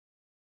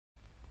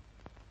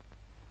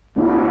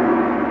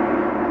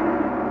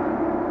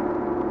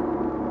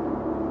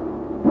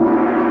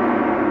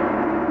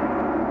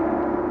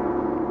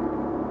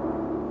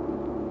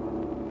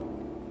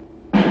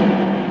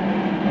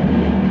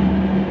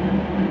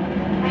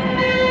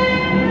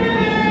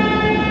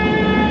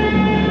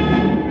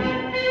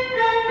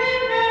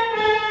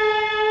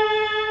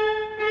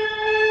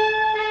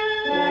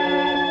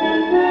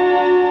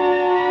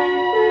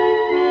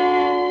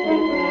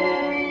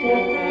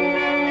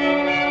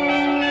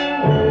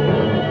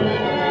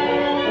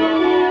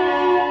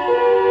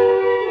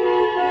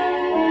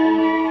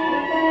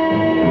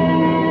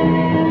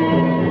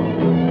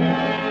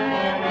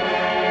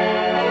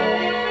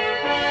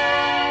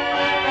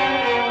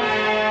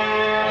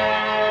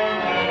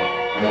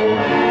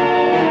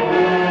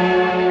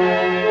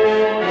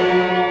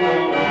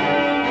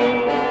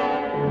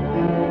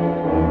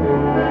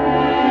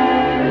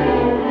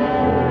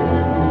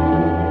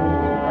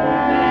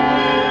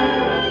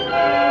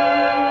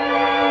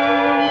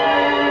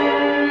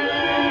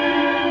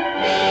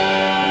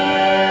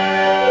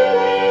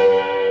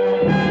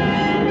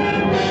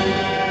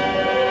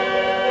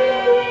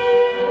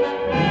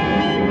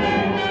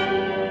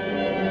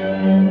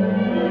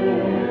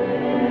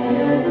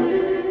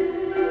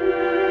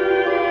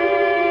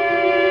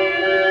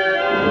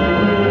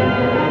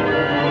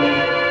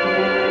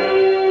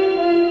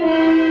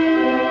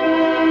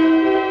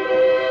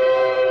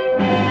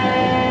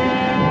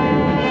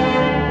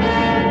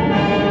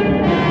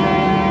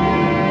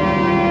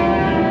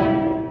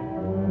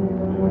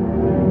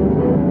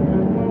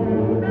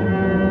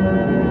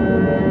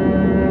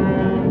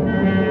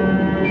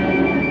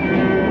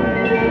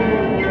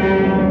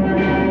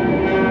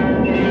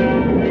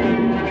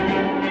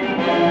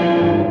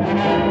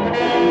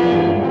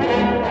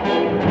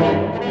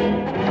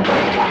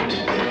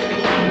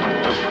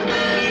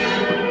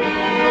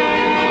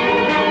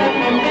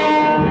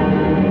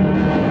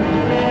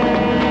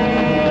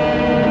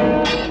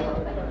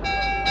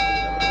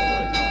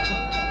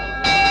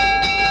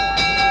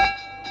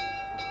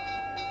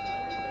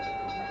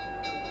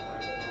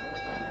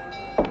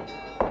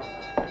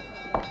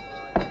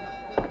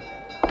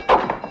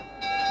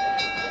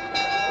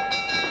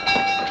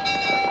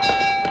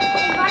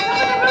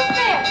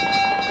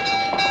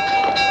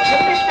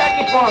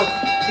it was.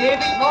 David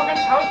Morgan's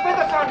house by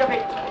the sound of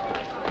it.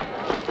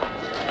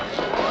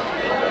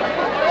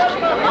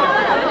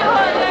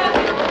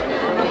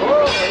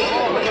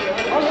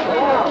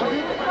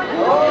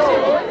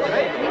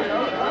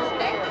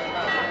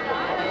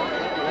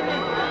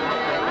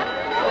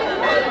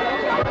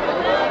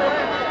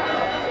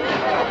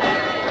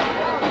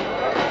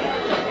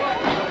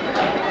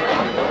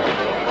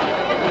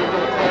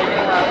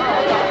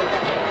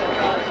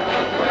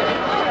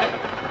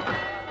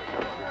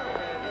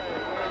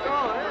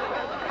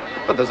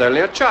 But there's only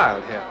a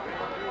child here.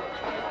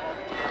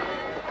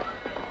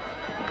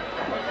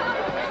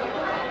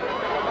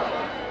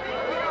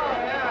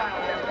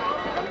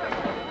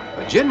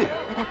 Virginia?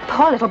 That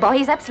poor little boy,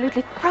 he's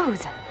absolutely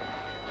frozen.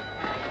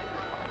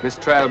 Miss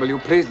Trail, will you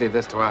please leave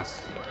this to us?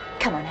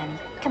 Come on, honey.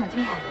 Come on, give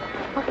me a hand.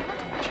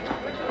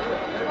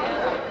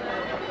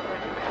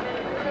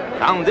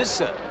 Found this,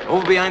 sir,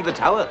 over behind the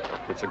tower.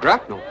 It's a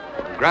grapnel.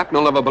 A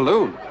grapnel of a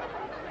balloon.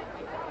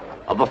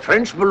 Of a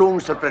French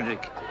balloon, Sir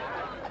Frederick.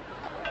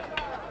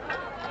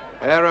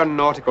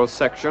 Aeronautical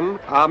Section,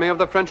 Army of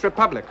the French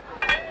Republic.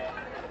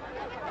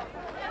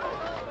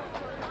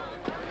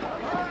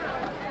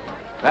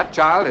 That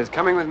child is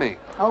coming with me.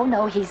 Oh,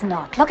 no, he's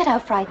not. Look at how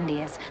frightened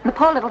he is. And the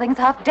poor little thing's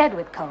half dead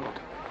with cold.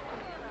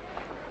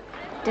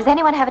 Does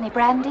anyone have any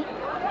brandy?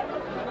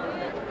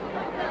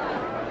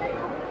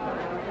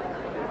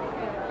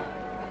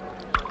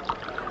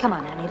 Come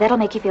on, honey. That'll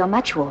make you feel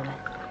much warmer.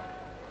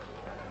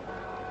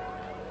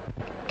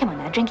 Come on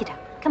now, drink it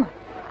up. Come on.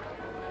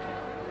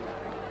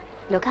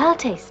 Look, I'll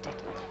taste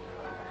it.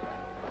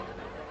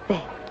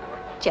 There.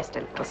 Just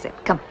a little sip.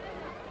 Come.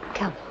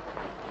 Come.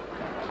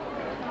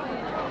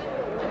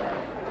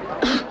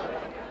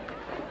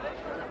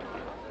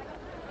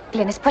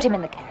 Glynis, put him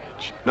in the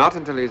carriage. Not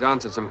until he's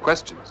answered some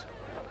questions.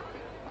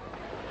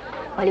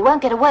 Well, you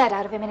won't get a word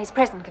out of him in his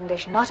present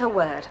condition. Not a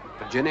word.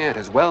 Virginia, it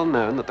is well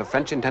known that the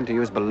French intend to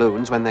use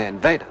balloons when they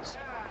invade us.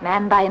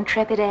 Manned by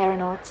intrepid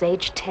aeronauts,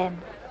 age 10.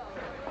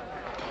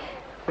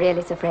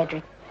 Really, Sir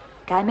Frederick,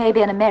 I may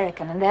be an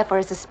American and therefore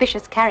a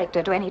suspicious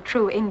character to any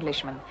true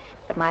Englishman.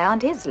 But my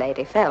aunt is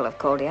Lady Fell of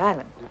Caldy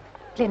Island.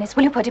 Glynis,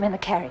 will you put him in the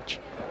carriage?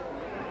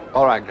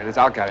 All right, Glynis,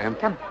 I'll carry him.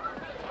 Come.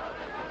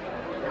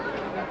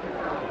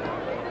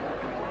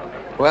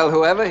 Well,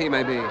 whoever he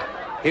may be,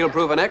 he'll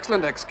prove an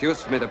excellent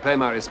excuse for me to pay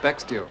my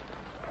respects to you.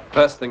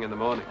 First thing in the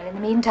morning. Well, in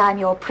the meantime,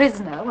 your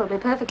prisoner will be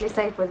perfectly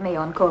safe with me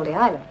on Caldy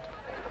Island.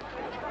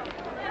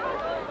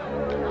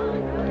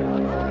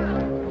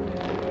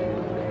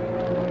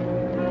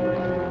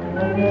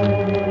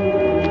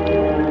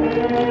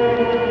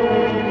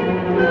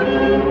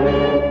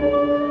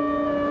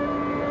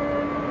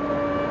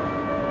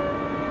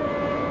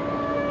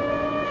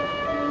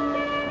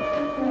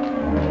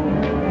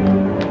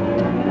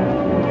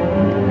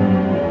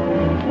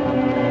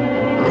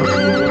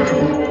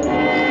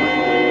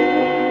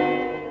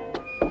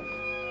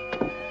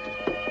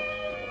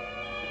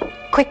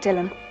 Quick,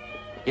 Dylan.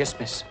 Yes,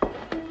 miss.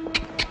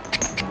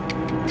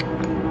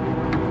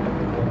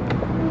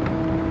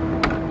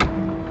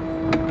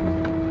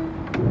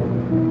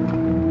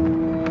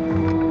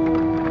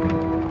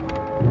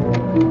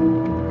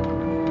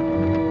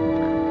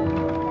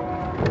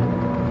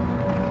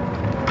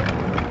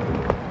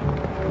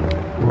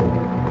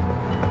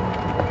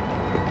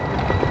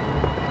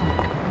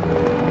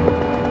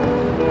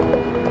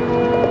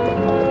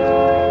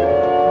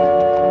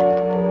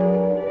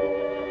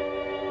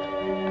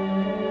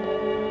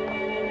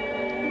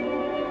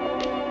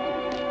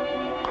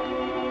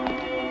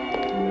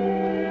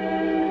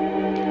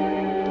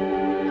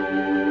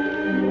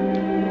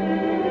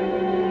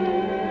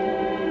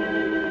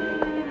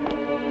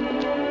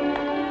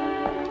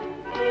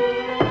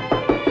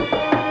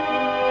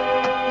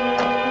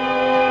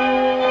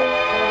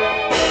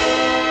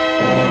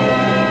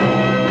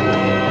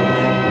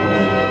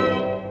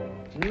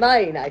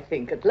 Mine, I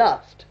think, at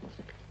last.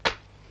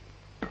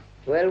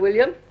 Well,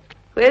 William,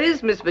 where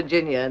is Miss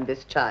Virginia and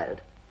this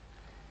child?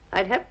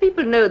 I'd have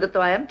people know that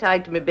though I am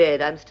tied to my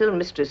bed, I'm still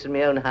mistress in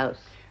my own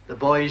house. The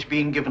boy is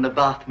being given a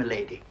bath,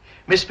 milady.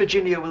 Miss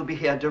Virginia will be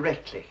here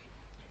directly.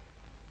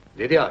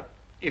 Lydia,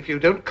 if you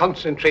don't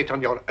concentrate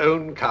on your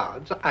own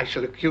cards, I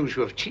shall accuse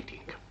you of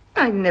cheating.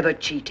 I never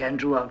cheat,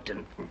 Andrew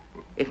Ogden.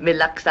 If my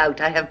luck's out,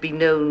 I have been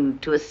known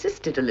to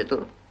assist it a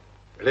little.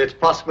 Well, it's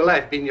possible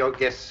I've been your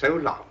guest so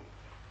long.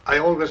 I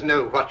always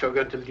know what you're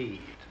going to lead.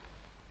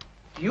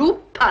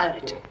 You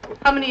pirate!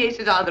 How many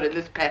aces are there in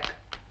this pack?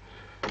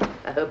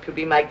 I hope you'll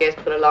be my guest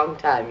for a long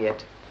time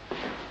yet.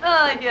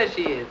 Ah, here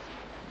she is.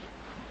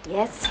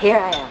 Yes, here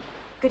I am.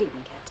 Good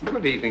evening, Captain.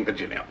 Good evening,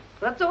 Virginia.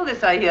 What's all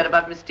this I hear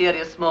about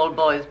mysterious small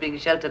boys being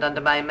sheltered under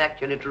my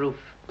immaculate roof?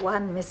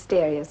 One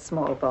mysterious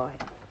small boy.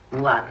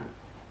 One?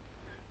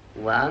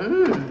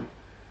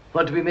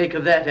 What do we make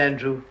of that,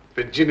 Andrew?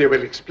 Virginia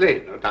will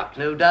explain, no doubt.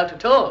 No doubt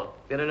at all.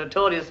 We're a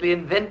notoriously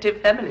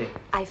inventive family.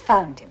 I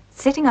found him,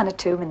 sitting on a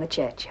tomb in the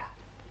churchyard.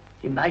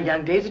 In my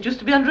young days, it used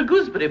to be under a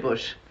gooseberry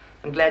bush.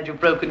 I'm glad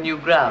you've broken new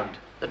ground.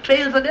 The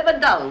trails are never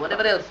dull,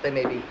 whatever else they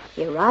may be.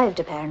 He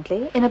arrived,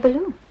 apparently, in a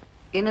balloon.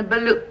 In a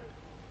balloon?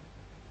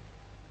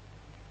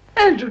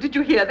 Andrew, did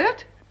you hear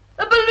that?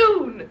 A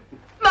balloon!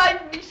 My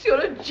niece,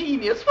 you're a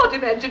genius. What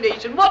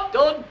imagination, what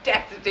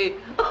audacity.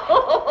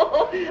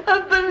 Oh,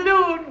 a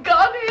balloon.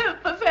 God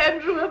help us,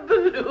 Andrew, a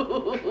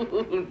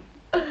balloon.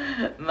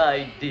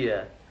 My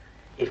dear,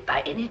 if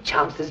by any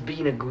chance there's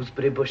been a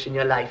gooseberry bush in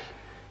your life,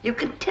 you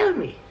can tell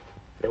me.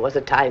 There was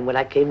a time when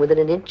I came within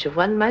an inch of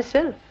one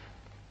myself.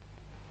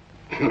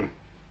 You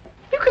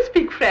can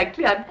speak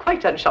frankly. I'm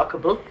quite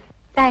unshockable.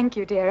 Thank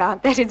you, dear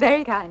aunt. That is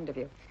very kind of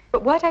you.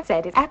 But what I've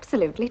said is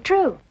absolutely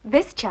true.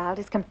 This child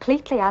is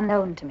completely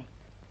unknown to me.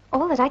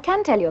 All that I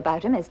can tell you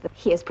about him is that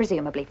he is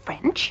presumably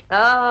French.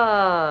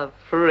 Ah,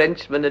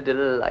 Frenchmen are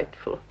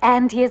delightful.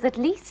 And he is at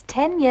least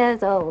 10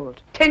 years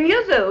old. 10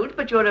 years old,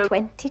 but you're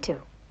 22.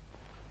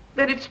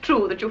 Then it's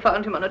true that you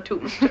found him on a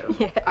tombstone.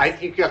 Yes. I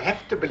think you'll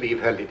have to believe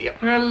her, Lydia.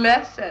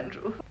 Alas,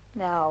 Andrew.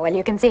 No, well,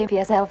 you can see for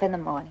yourself in the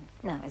morning.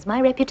 Now, is my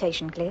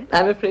reputation clear?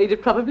 I'm afraid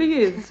it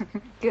probably is.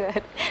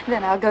 Good.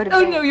 Then I'll go to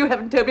Oh, bed. no, you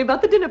haven't told me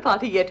about the dinner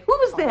party yet. Who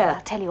was there?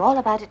 I'll tell you all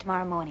about it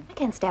tomorrow morning. I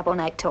can't stay up all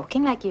night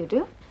talking like you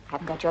do. I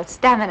haven't got your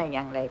stamina,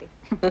 young lady.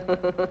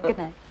 Good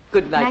night.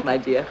 Good night, my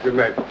dear. Good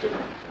night.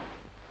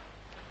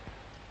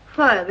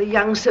 Why are the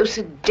young so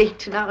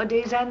sedate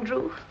nowadays,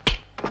 Andrew?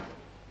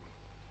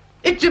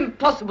 It's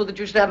impossible that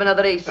you should have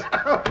another ace.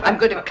 I'm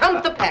going to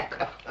count the pack.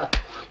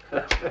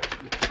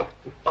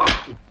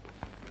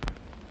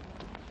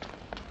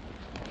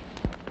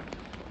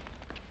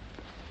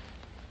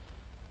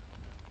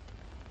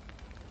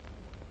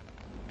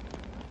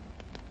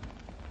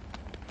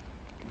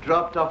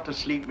 Dropped off to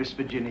sleep, Miss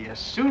Virginia, as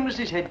soon as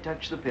his head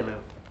touched the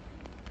pillow.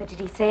 But did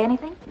he say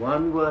anything?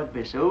 One word,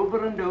 miss,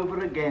 over and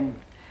over again.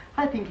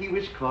 I think he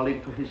was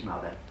calling for his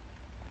mother.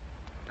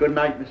 Good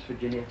night, Miss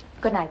Virginia.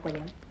 Good night,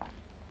 William.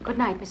 Good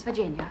night, Miss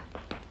Virginia.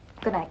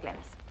 Good night,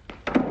 Glennis.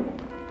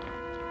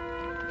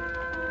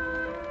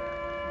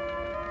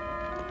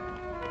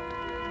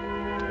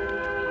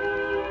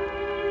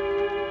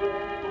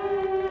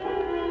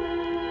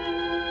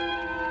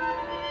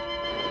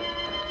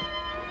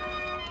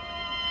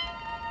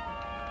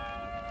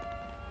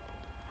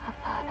 Our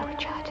Father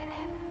which art in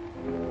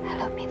heaven,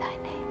 hallowed be thy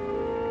name.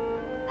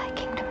 Thy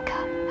kingdom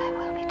come, thy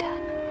will be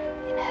done,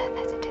 in earth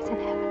as it is in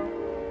heaven.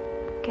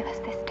 Give us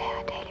this day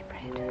our daily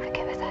bread, and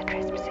forgive us our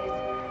trespasses,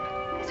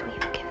 as we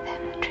forgive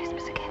them that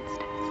trespass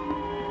against us.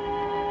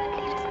 And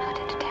lead us not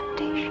into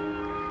temptation,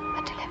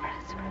 but deliver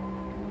us from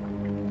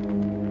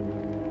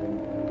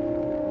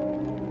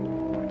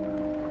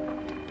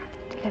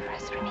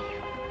evil.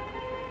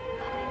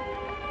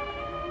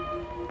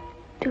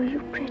 Do you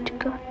pray to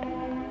God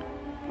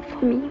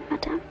for me,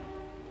 madame?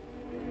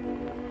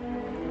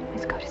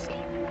 Let's go to sleep.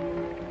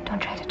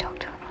 Don't try to talk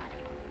till the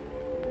morning.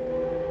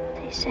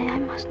 They say I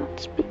must not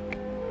speak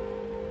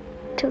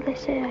till they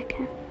say I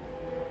can.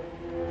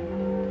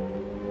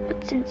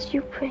 But since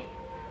you pray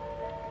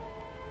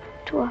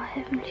to our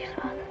Heavenly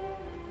Father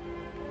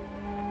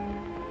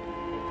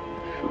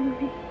for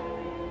me,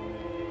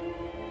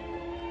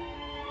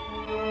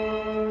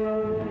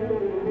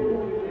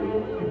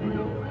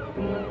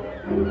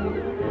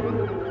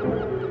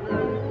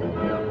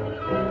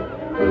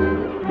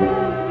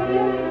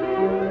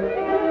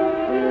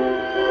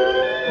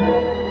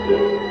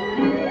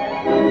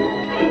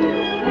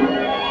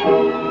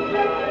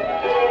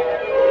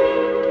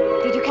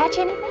 Did you catch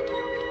anything?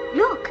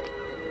 Look.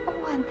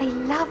 Oh, aren't they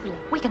lovely?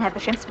 We can have the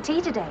shrimps for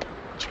tea today.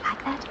 Would you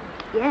like that?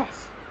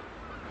 yes.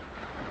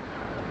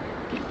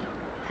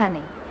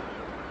 Honey,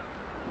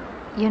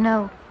 you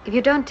know, if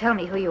you don't tell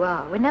me who you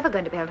are, we're never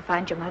going to be able to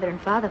find your mother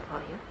and father for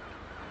you.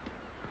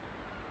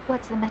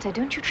 What's the matter?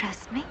 Don't you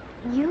trust me?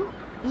 You?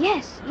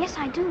 Yes, yes,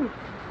 I do.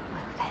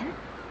 Well, then,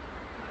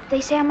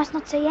 They say I must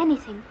not say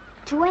anything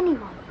to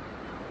anyone.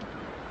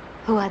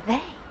 who are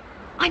they?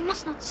 I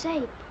must not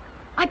say.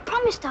 I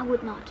promised I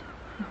would not.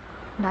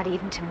 Not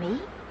even to me?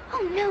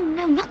 Oh, no,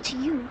 no, not to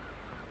you.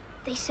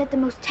 They said the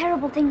most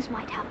terrible things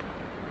might happen.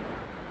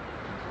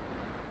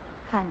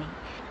 Honey,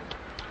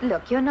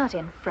 look, you're not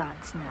in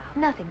France now.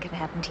 Nothing can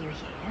happen to you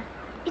here.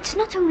 It's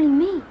not only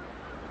me.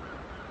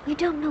 You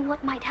don't know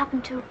what might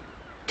happen to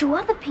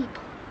other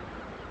people.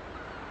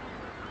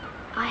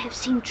 I have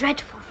seen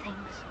dreadful things.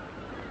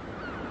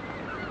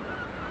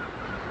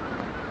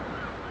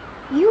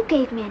 You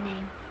gave me a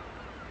name.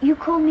 You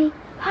call me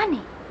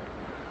Honey.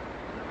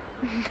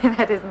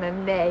 That isn't a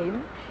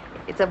name.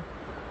 It's a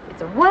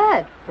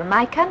word from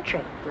my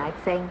country, like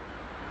saying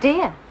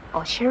dear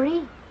or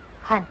cherie.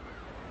 Honey.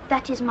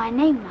 That is my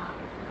name now.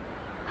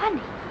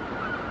 Honey.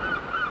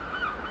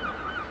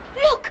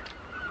 Look!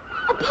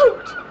 A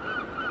boat!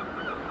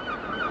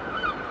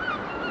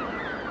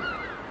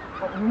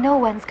 No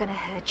one's going to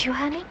hurt you,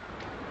 honey.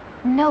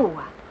 No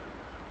one.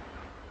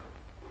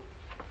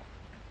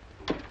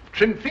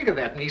 Trim figure,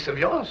 that niece of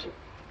yours.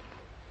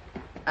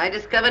 I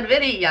discovered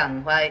very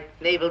young why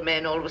naval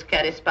men always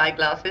carry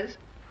spyglasses.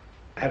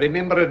 I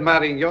remember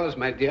admiring yours,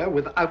 my dear,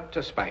 without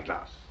a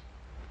spyglass.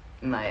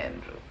 My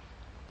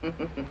Andrew.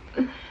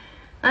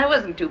 I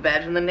wasn't too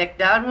bad from the neck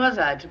down, was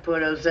I, till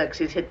poor old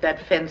Xerxes hit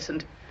that fence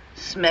and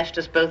smashed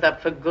us both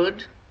up for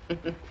good?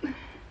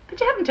 But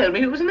you haven't told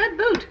me who was in that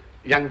boat.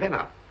 Young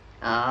Venner.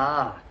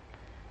 Ah,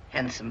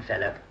 handsome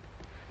fellow.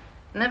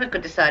 Never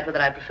could decide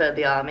whether I preferred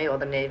the army or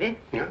the navy.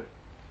 Yeah.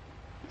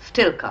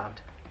 Still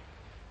can't.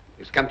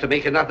 He's come to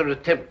make another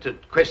attempt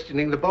at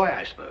questioning the boy,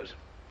 I suppose.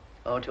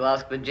 Or to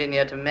ask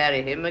Virginia to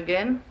marry him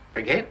again.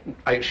 Again?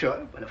 Are you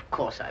sure? Well, of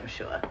course I'm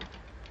sure.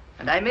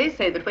 And I may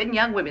say that when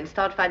young women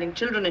start finding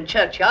children in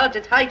churchyards,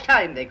 it's high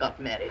time they got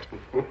married.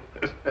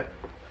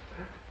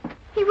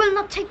 He will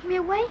not take me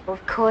away.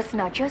 Of course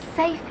not. You're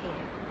safe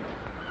here.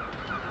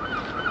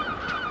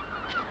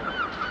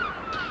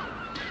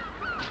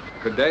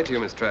 Good day to you,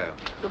 Miss Trail.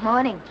 Good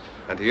morning.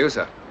 And to you,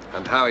 sir.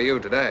 And how are you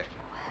today?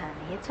 Oh,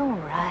 honey, it's all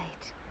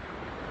right.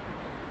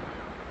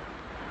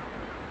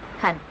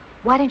 Hon,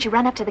 why don't you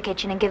run up to the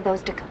kitchen and give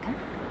those to cook, huh?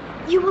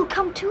 You will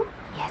come too?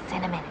 Yes,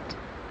 in a minute.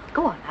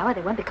 Go on, now, or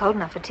they won't be cold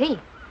enough for tea.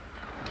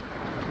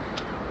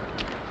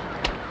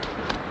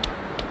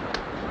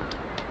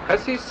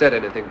 Has he said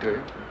anything to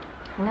you?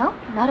 No,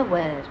 not a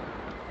word.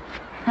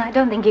 I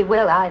don't think he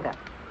will either.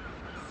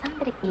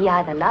 Somebody he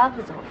either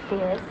loves or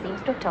fears seems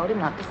to have told him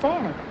not to say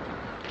anything.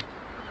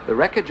 The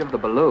wreckage of the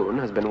balloon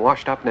has been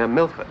washed up near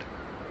Milford.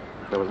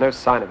 There was no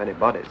sign of any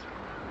bodies.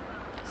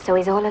 So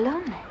he's all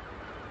alone then?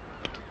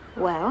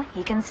 Well,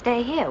 he can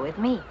stay here with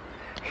me.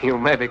 You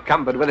may be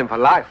cumbered with him for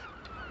life.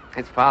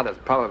 His father's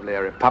probably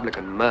a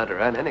Republican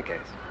murderer in any case.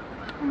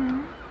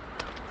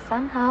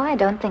 Somehow I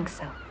don't think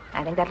so.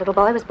 I think that little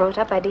boy was brought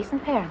up by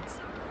decent parents.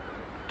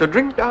 To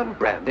drink down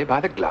brandy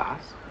by the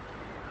glass?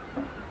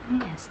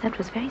 Yes, that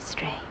was very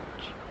strange.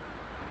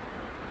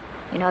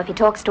 You know, if he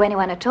talks to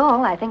anyone at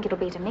all, I think it'll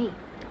be to me.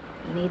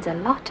 He needs a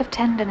lot of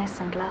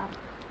tenderness and love,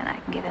 and I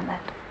can give him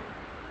that.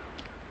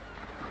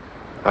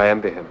 I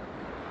envy him.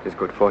 His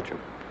good fortune.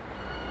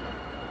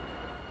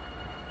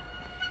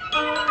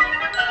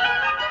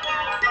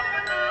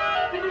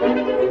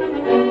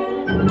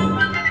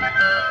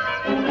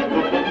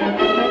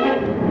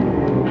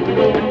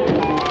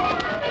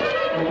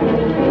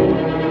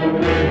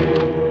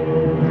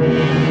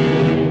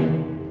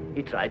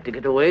 He tried to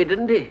get away,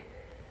 didn't he?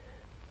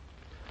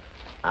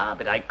 Ah,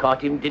 but I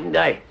caught him, didn't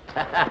I?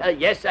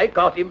 Yes, I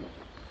caught him.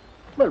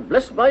 Well,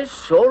 bless my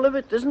soul if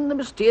it isn't the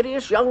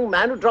mysterious young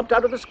man who dropped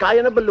out of the sky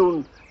in a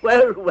balloon.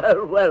 Well,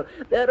 well, well,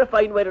 they're a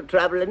fine way to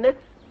travel, isn't it?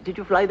 Did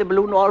you fly the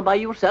balloon all by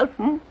yourself,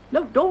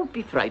 No, don't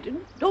be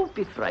frightened. Don't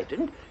be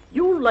frightened.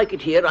 You'll like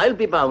it here, I'll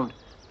be bound.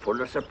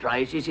 Full of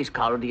surprises is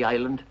Colony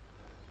Island.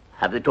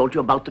 Have they told you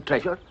about the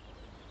treasure?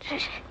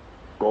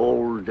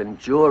 Gold and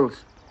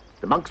jewels.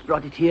 The monks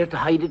brought it here to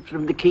hide it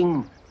from the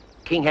king.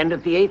 King Henry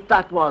VIII,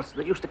 that was,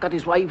 that used to cut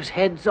his wives'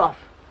 heads off.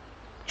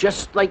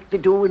 Just like they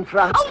do in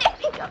France. Oh, let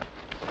me go.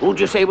 Who'd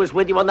you say was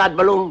with you on that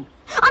balloon?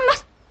 I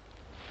must...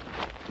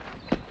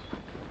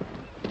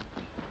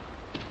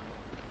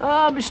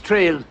 Ah, Miss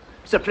Trail,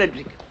 Sir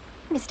Frederick.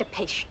 Mr.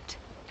 Patient.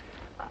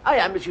 I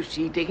am, as you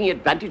see, taking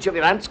advantage of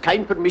your aunt's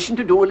kind permission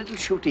to do a little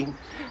shooting.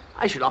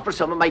 I shall offer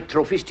some of my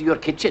trophies to your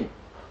kitchen.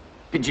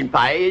 Pigeon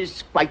pie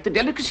is quite the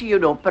delicacy, you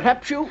know.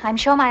 Perhaps you... I'm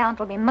sure my aunt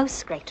will be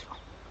most grateful.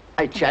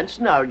 I chanced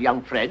on our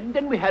young friend,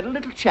 and we had a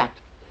little chat.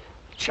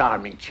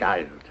 Charming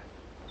child.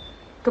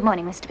 Good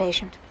morning, Mr.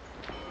 Patient.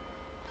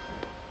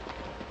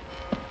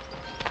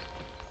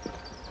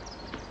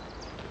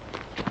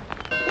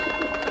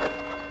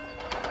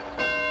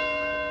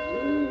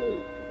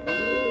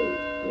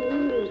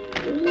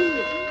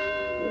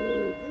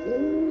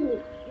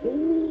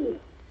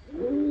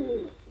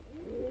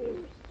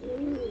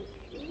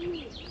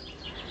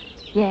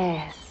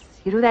 Yes,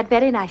 you do that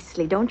very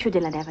nicely, don't you,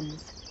 Dylan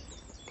Evans?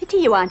 Pity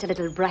you aren't a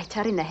little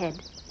brighter in the head.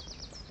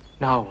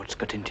 Now what's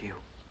got into you?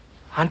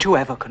 Aren't you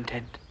ever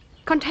content?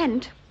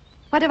 Content?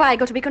 What have I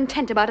got to be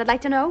content about, I'd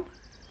like to know?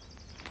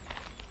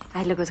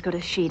 I'd look as good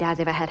as she does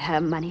if I had her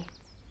money.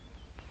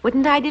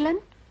 Wouldn't I, Dylan?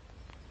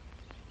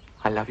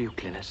 I love you,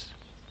 Glynis.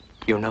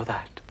 You know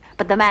that.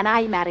 But the man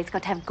I marry's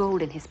got to have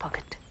gold in his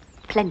pocket.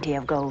 Plenty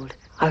of gold.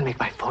 I'll make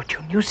my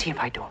fortune. You see if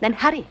I don't. Then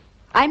hurry.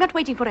 I'm not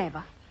waiting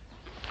forever.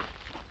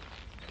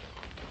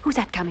 Who's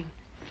that coming?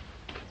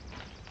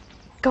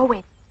 Go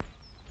away.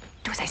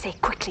 Do as I say,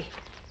 quickly.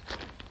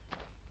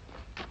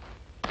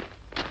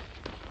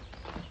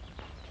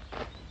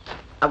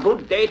 A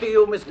good day to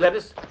you, Miss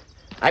Gladys.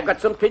 I've got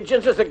some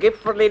pigeons as a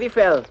gift for Lady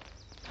Fell.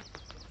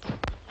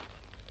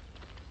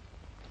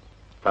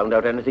 Found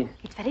out anything?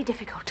 It's very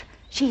difficult.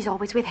 She's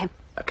always with him.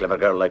 A clever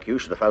girl like you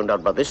should have found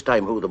out by this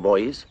time who the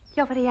boy is.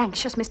 You're very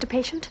anxious, Mr.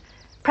 Patient.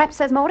 Perhaps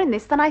there's more in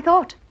this than I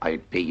thought. I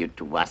pay you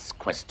to ask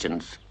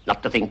questions,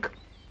 not to think.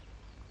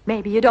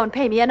 Maybe you don't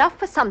pay me enough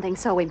for something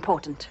so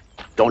important.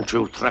 Don't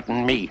you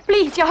threaten me.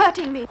 Please, you're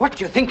hurting me. What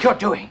do you think you're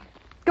doing?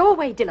 Go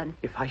away, Dylan.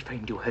 If I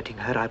find you hurting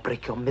her, I'll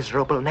break your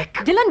miserable neck.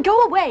 Dylan, go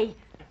away.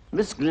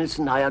 Miss Glynis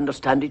and I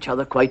understand each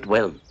other quite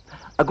well.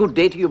 A good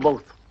day to you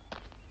both.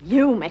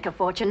 You make a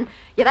fortune.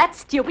 You're that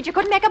stupid you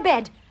couldn't make a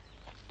bed.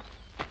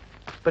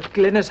 But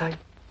Glynis, I...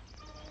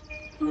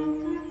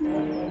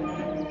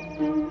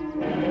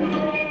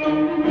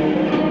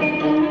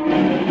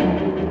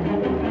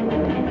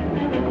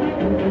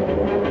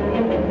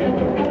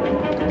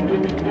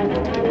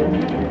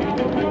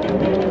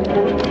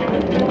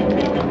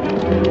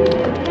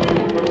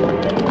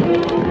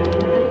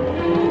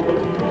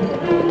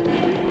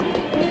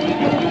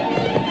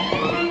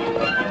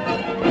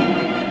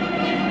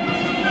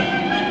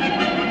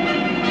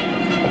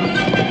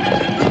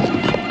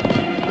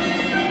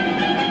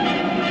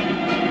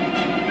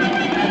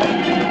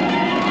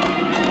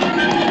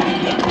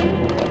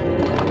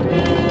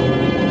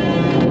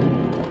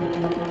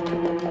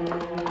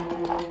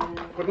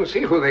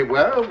 see who they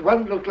were.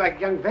 One looked like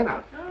young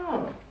Venner.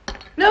 Oh.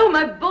 No,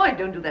 my boy,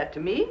 don't do that to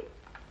me.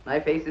 My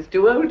face is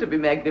too old to be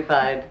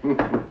magnified.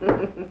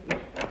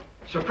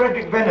 Sir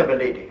Frederick Venner, my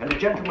lady, and a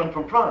gentleman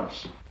from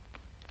France.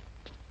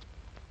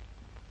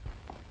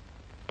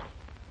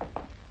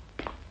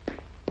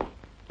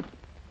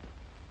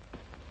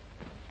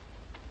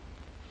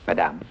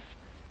 Madame,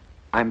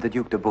 I'm the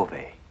Duke de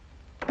Beauvais.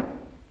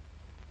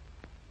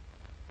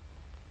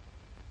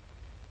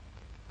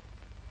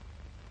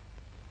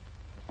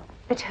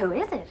 But who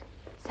is it?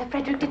 Sir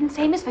Frederick didn't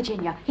say Miss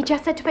Virginia. He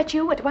just said to fetch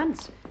you at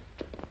once.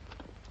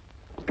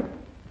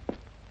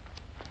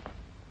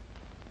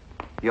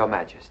 Your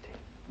Majesty.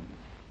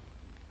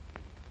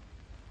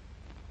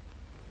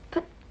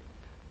 But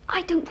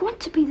I don't want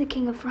to be the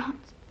King of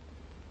France.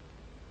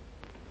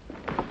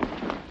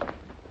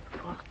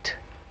 What?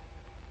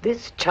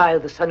 This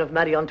child, the son of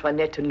Marie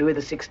Antoinette and Louis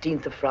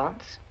XVI of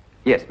France?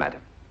 Yes,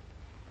 madam.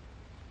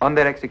 On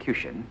their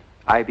execution,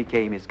 I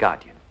became his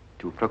guardian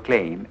to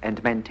proclaim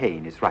and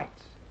maintain his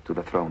rights to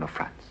the throne of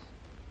France.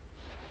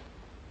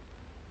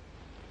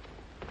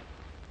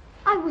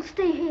 I will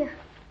stay here.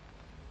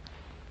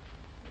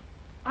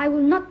 I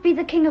will not be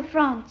the King of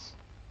France.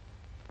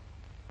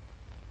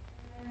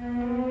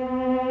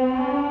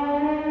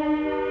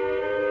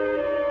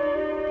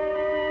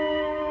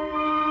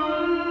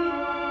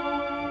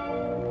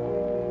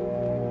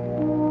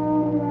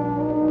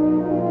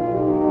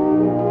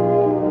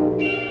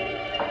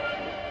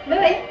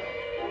 Louis?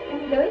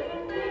 Louis?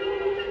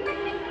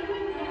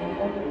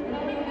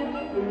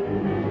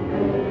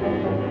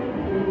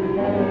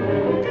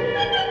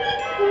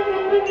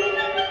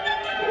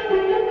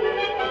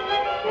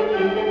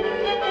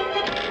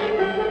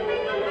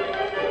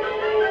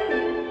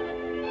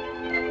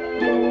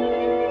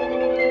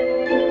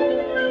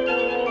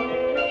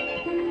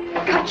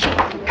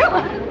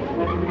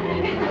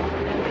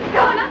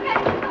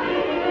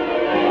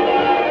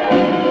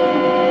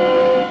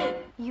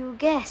 You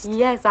guessed.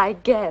 Yes, I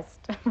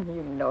guessed.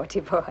 You naughty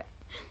boy.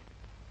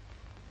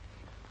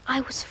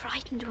 I was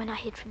frightened when I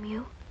hid from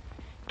you.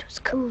 It was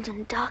cold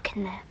and dark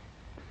in there,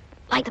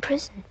 like the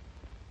prison.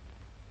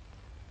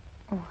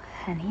 Oh,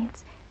 honey,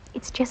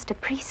 it's just a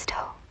priest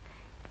hole.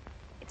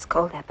 It's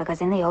called that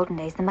because in the olden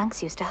days the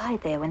monks used to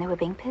hide there when they were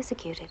being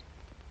persecuted.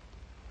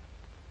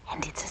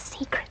 And it's a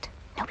secret.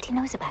 Nobody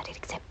knows about it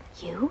except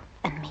you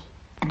and me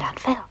and Aunt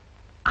Phil.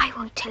 I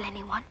won't tell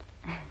anyone.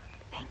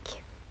 Thank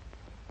you.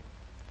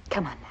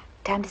 Come on now,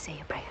 time to say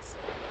your prayers.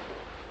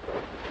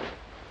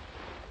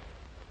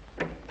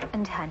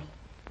 And honey,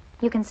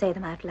 you can say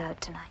them out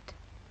loud tonight.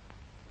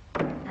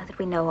 Now that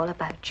we know all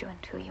about you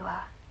and who you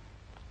are.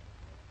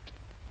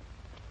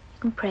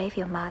 You can pray for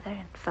your mother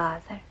and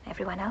father and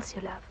everyone else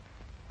you love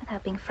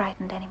without being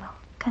frightened anymore,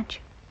 can't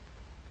you?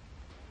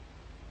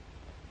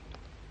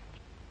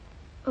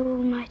 O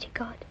Almighty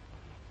God,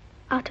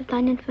 out of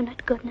thine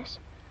infinite goodness,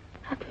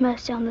 have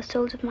mercy on the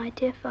souls of my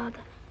dear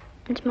father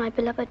and my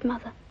beloved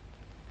mother.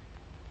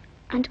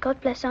 And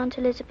God bless Aunt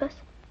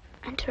Elizabeth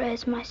and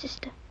Therese, my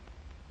sister.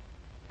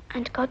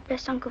 And God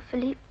bless Uncle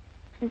Philippe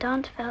and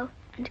Aunt Fel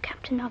and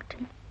Captain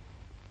Ogden.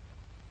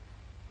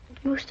 And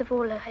most of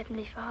all, O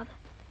Heavenly Father,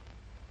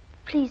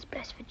 please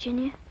bless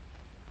Virginia.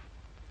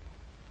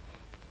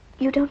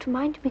 You don't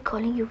mind me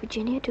calling you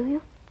Virginia, do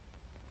you?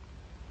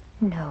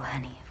 No,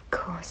 honey, of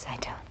course I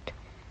don't.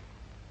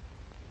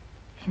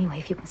 Anyway,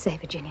 if you can say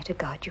Virginia to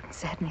God, you can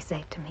certainly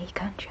say it to me,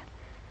 can't you?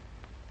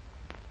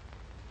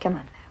 Come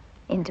on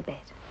now, into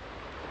bed.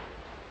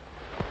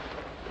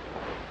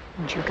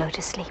 And you go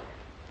to sleep.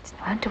 There's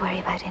no one to worry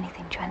about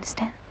anything, do you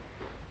understand?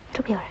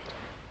 It'll be all right.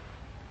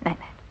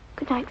 Night-night.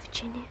 Good night,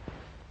 Virginia.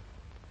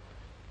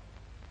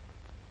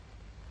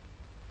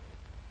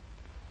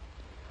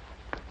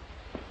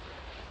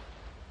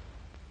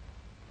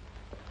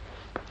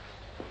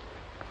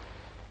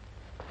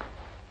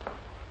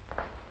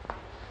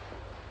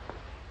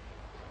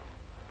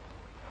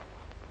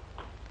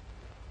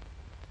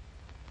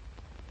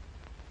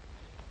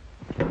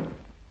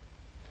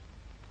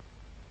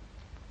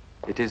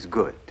 It is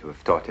good to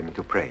have taught him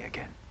to pray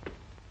again.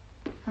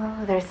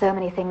 Oh, there are so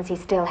many things he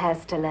still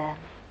has to learn.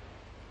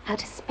 How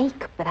to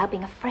speak without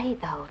being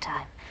afraid the whole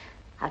time.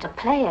 How to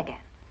play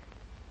again.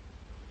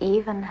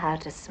 Even how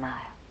to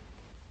smile.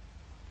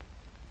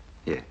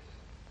 Yes.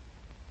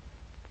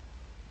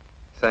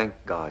 Thank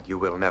God you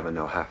will never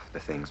know half the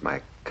things my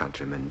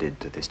countrymen did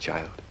to this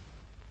child.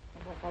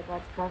 It was by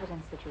God's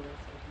providence that you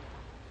rescued him.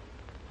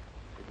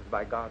 It was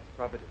by God's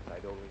providence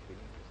I'd always been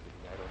interested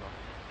in aeronautics.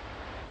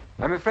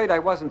 I'm afraid I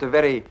wasn't a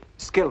very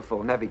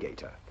skillful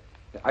navigator.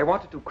 I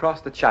wanted to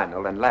cross the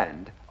channel and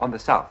land on the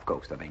south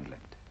coast of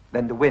England.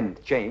 Then the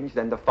wind changed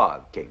and the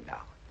fog came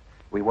down.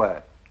 We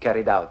were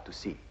carried out to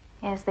sea.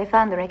 Yes, they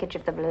found the wreckage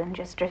of the balloon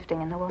just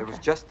drifting in the water. There was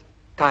just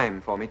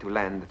time for me to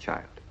land the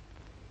child.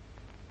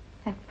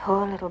 That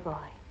poor little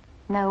boy.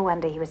 No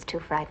wonder he was too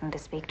frightened to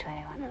speak to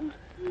anyone.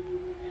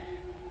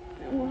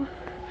 No more.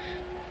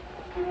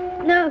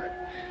 No.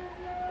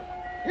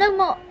 No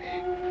more.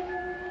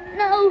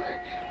 No.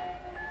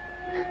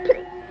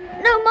 Please.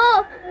 No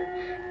more.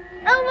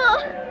 No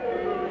more.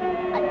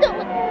 I don't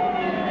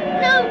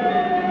No!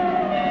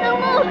 No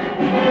more!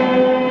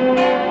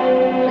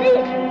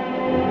 Please!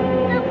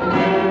 No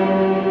more!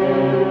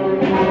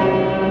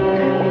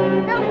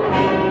 No more!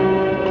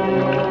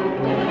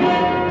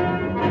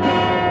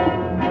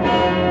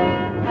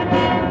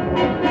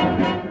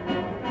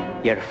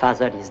 Your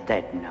father is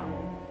dead now.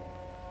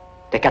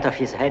 They cut off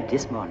his head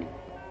this morning.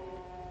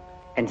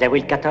 And they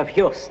will cut off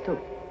yours too,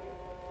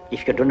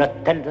 if you do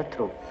not tell the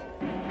truth.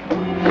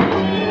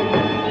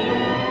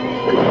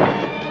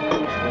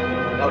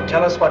 Now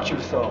tell us what you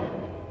saw.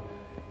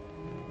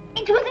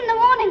 It was in the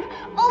morning.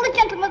 All the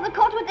gentlemen of the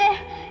court were there.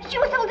 She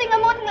was holding a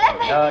morning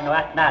leather. No,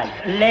 at night.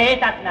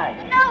 Late at night.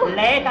 No.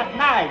 Late at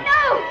night.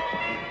 No.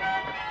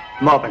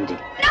 More brandy.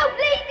 No,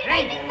 please.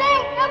 It isn't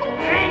there.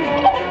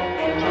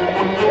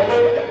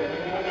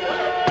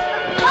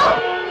 No.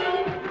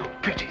 For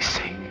pity's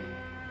sake.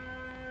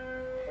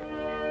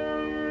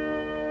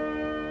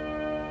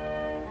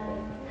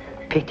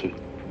 Pity.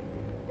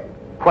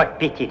 What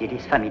pity did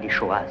his family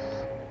show us,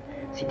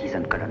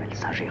 Citizen Colonel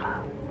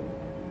Saint-Gérard?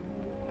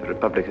 The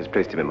Republic has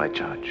placed him in my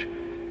charge.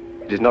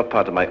 It is not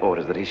part of my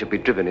orders that he should be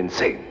driven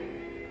insane.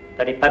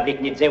 The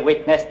Republic needs a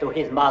witness to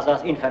his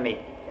mother's infamy.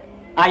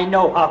 I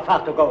know how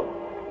far to go.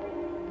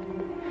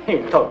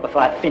 He'll talk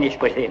before I finish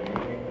with him.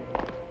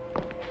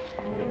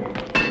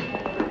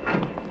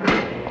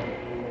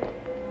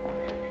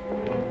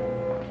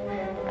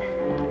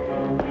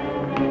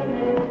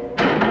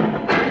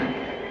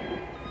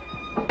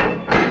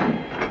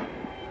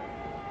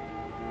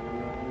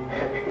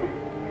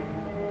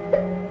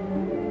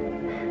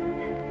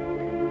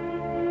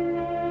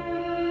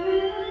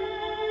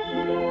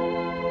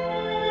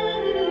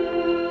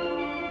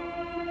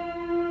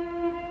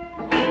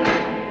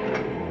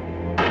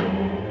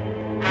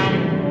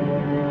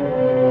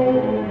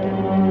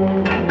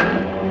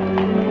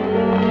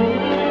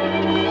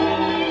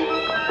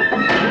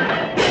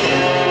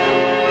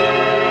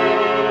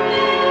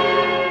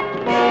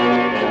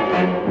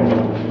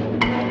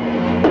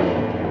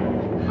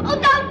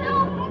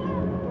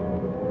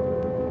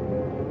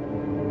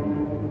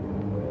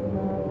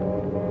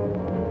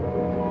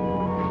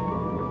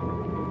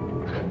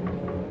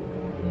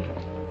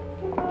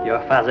 Your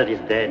father is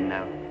dead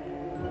now.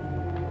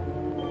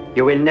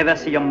 You will never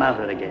see your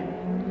mother again.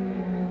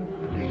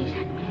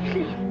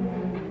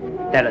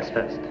 Tell us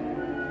first.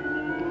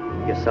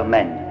 You saw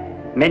men,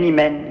 many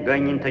men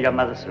going into your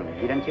mother's room,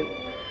 didn't you?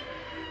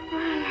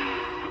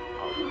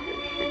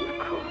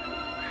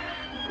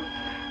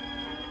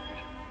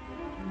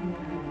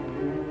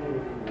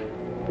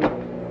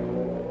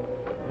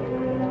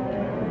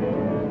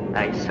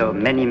 I saw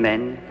many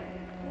men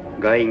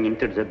going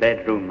into the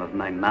bedroom of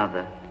my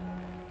mother,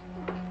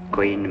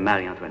 Queen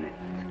Marie Antoinette.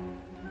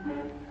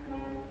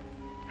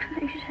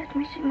 Please let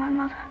me see my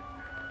mother.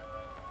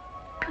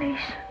 Please.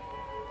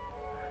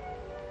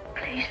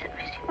 Please let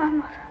me see my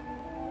mother.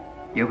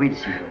 You will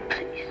see her.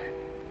 Please.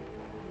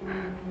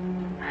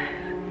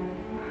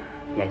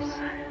 Yes.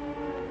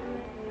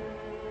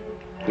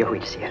 You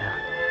will see her.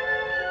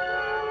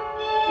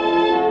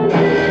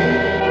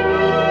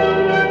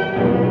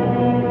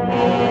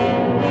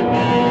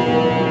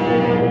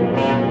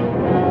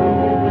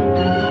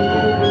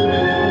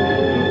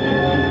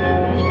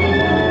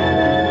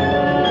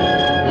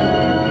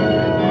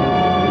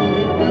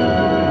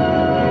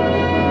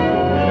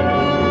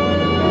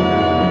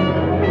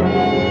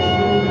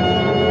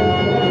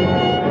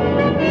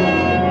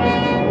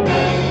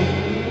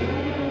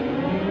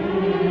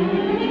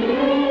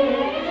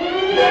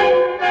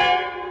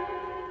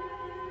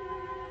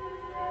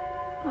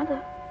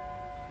 Mother.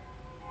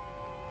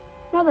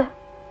 Mother.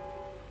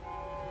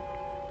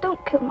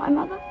 Don't kill my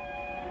mother.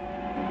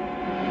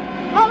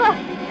 Mother!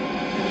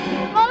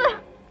 Mother!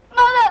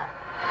 Mother!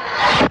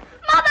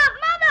 Mother!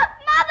 Mother!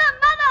 Mother!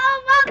 Mother! Oh,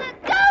 Mother!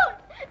 Don't!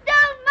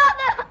 Don't,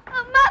 Mother!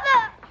 Oh, Mother!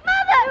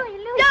 Mother! Louis,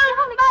 don't, darling,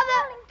 Mother!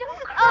 darling, don't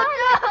cry. Oh,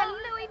 no!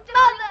 Louis,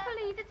 darling, Mother!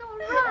 please, it's all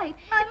right.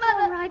 My It's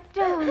mother. all right,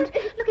 don't.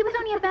 Look, it was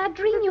only a bad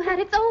dream you had.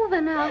 It's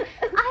over now.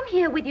 I'm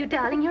here with you,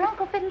 darling. Your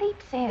Uncle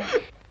Philippe's here.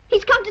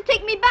 He's come to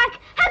take me back,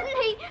 hasn't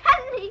he?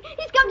 Hasn't he?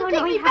 He's come to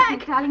take me he back.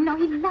 hasn't, darling. No,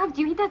 he loves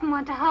you. He doesn't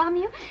want to harm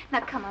you. Now,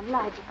 come on,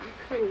 lie down,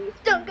 please.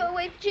 Don't go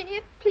away,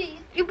 Virginia. Please.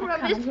 You Now,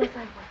 promised. Come on, yes, I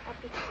will. I'll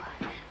be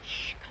quiet.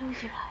 Shh,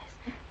 close your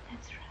eyes.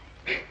 That's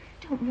right.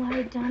 Don't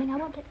worry, darling. I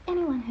won't let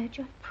anyone hurt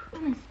you. I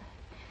promise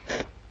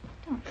that.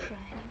 Don't cry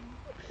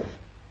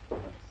anymore.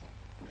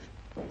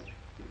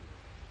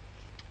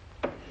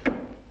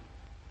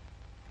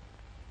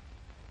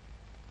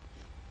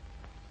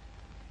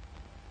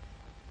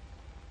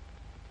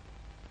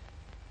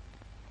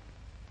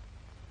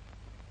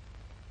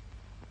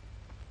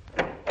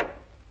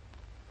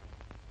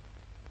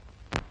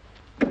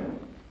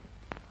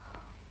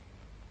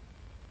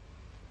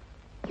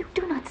 You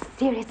do not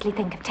seriously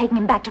think of taking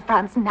him back to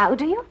France now,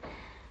 do you?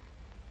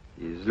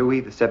 He is Louis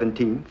the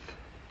 17th.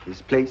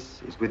 His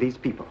place is with these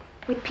people.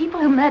 With people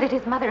who murdered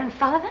his mother and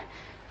father?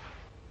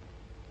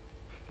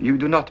 You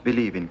do not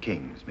believe in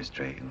kings, Miss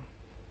Trail.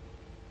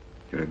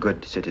 You're a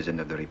good citizen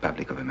of the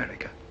Republic of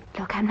America.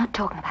 Look, I'm not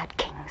talking about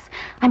kings.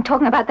 I'm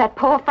talking about that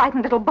poor,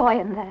 frightened little boy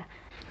in there.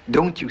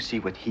 Don't you see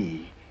what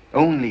he,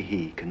 only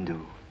he, can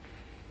do?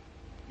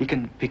 He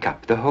can pick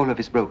up the whole of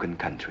his broken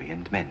country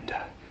and mend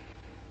her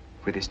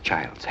with his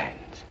child's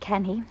hands.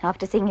 Can he,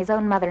 after seeing his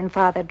own mother and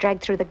father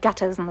dragged through the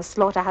gutters and the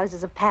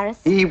slaughterhouses of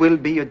Paris? He will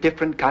be a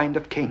different kind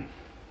of king,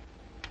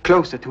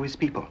 closer to his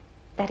people.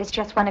 That is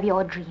just one of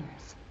your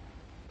dreams.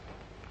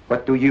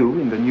 What do you,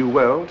 in the New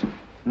World,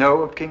 know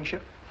of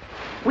kingship?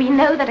 We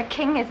know that a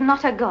king is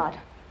not a god.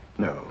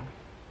 No.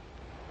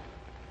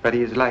 But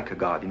he is like a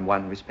god in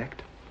one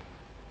respect.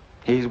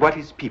 He is what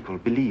his people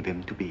believe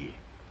him to be.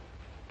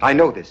 I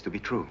know this to be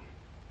true.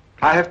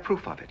 I have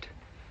proof of it.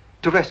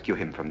 To rescue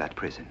him from that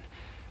prison,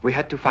 we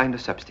had to find a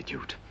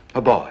substitute,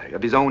 a boy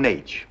of his own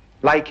age,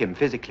 like him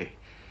physically.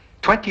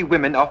 20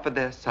 women offered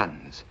their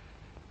sons.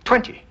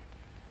 20.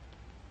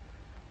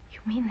 You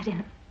mean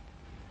that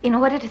in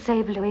order to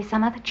save Louis,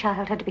 some other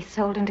child had to be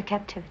sold into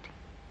captivity?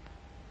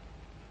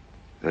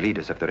 The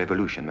leaders of the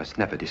revolution must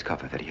never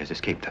discover that he has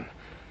escaped them.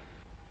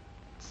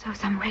 So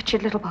some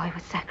wretched little boy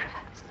was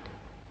sacrificed.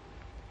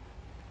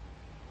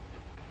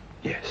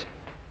 Yes.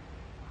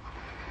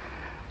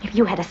 If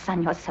you had a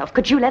son yourself,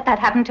 could you let that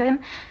happen to him?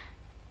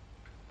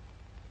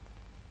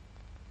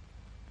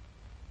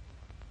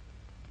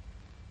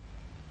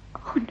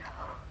 Oh, no.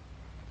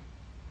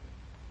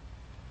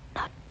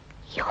 Not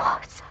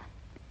your son.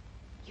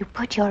 You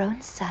put your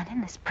own son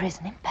in this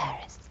prison in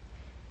Paris.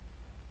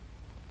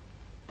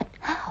 But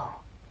how?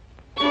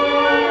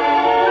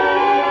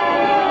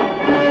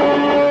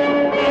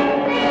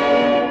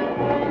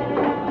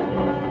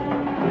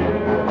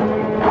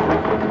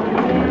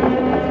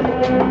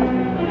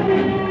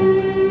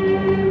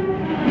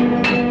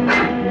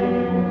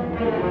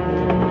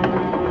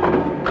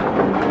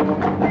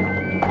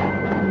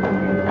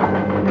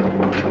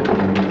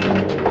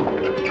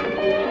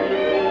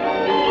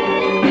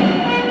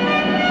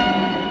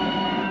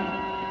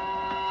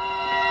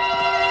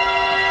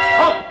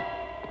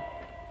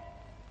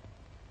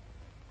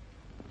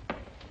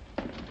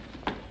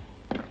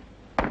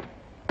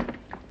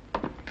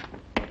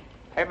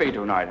 Heavy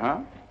tonight, huh?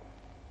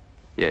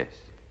 Yes.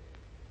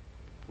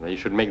 They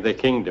should make the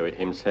king do it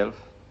himself.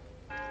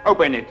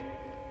 Open it.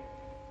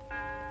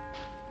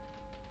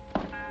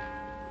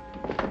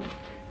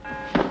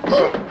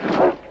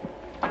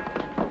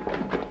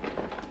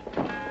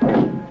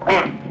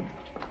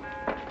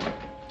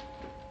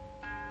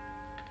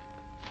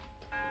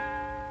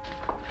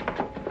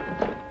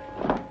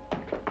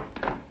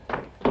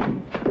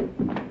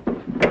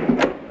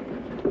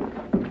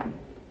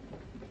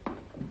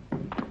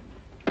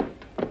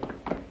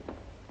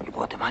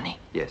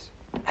 Yes.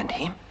 And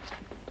him?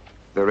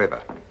 The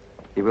river.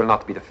 He will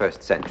not be the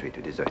first sentry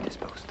to desert his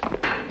post.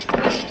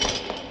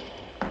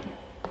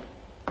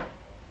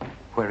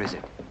 Where is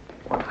it?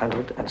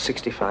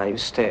 165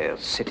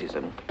 stairs,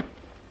 citizen.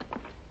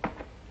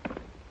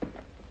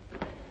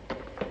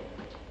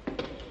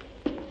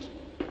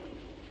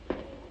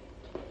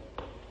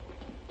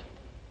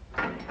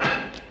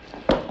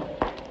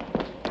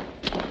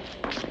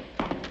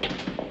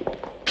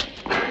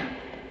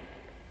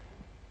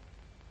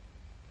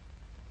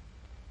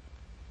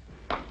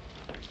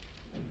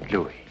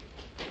 Louis.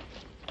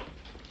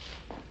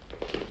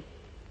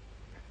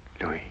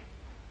 Louis.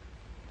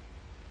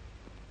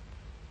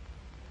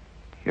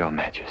 Your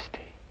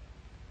Majesty.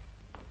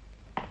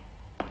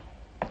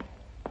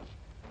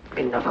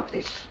 Enough of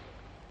this.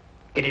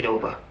 Get it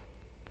over.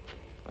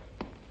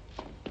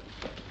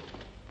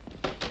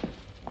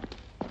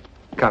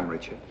 Come,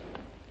 Richard.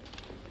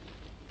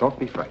 Don't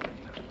be frightened.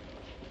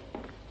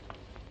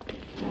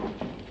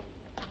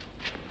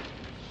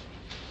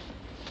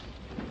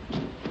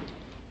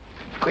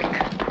 Quick.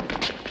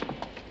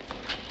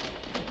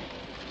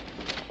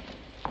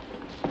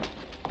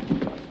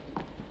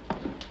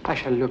 I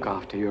shall look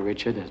after you,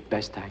 Richard, as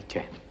best I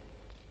can.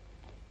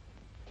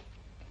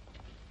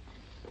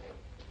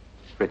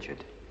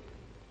 Richard,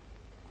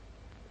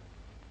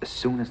 as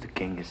soon as the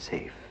king is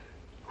safe,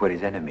 where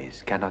his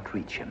enemies cannot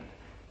reach him,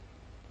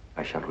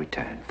 I shall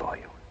return for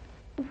you.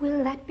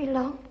 Will that be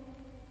long?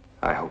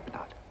 I hope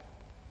not.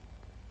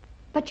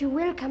 But you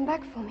will come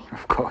back for me.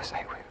 Of course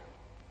I will.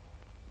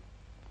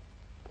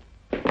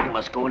 You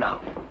must go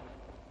now.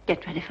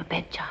 Get ready for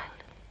bed, child.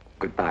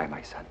 Goodbye,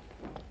 my son.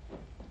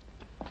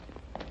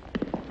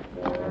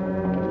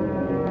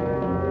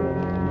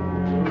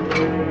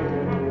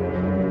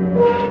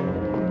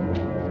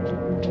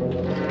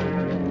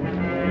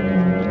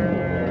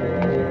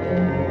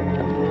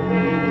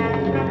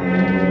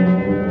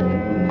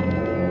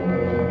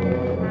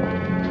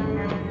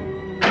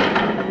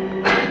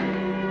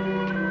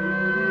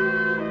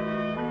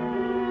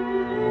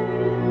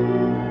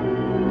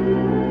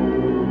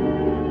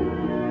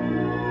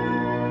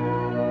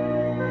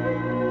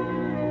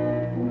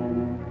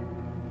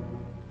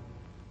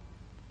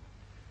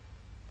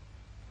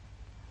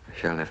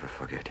 I shall never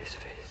forget his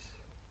face.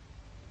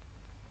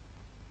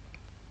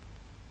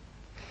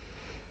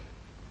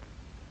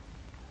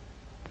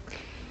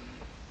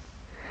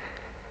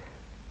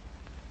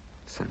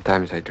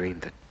 Sometimes I dream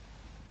that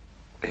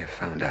they have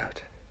found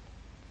out,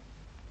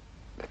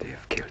 that they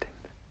have killed him.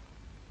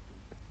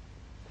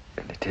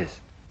 It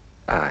is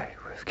I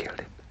who have killed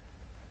him.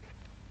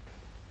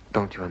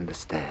 Don't you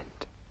understand?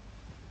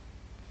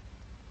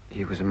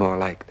 He was more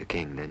like the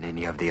king than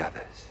any of the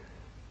others.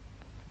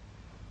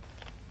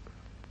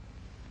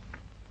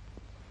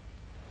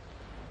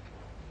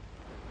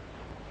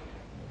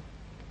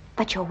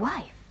 But your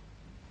wife?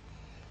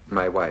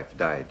 My wife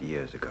died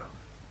years ago.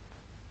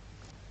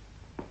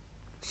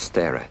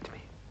 Stare at me.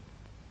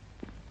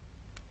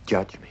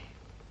 Judge me.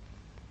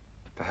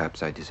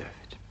 Perhaps I deserve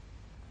it.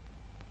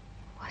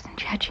 I wasn't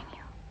judging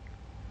you.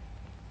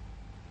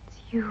 It's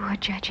you who are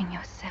judging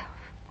yourself.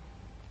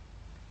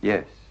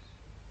 Yes.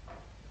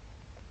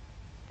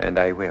 And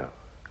I will.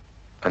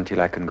 Until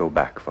I can go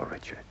back for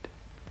Richard.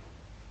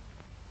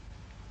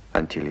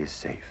 Until he's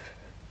safe.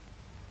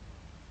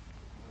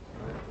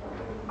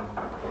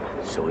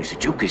 So he's a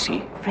duke, is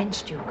he?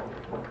 French Duke.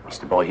 Is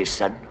the boy his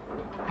son?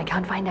 I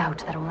can't find out.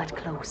 They're all that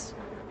close.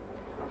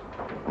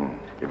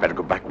 You better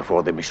go back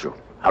before they miss you.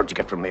 How'd you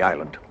get from the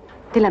island?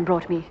 Dylan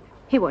brought me.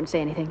 He won't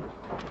say anything.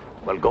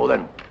 Well, go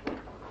then.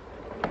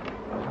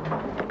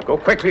 Go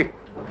quickly.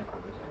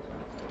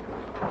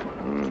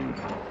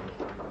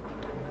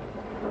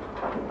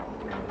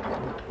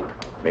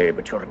 Hey,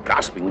 but you're a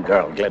grasping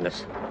girl,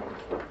 Glennis.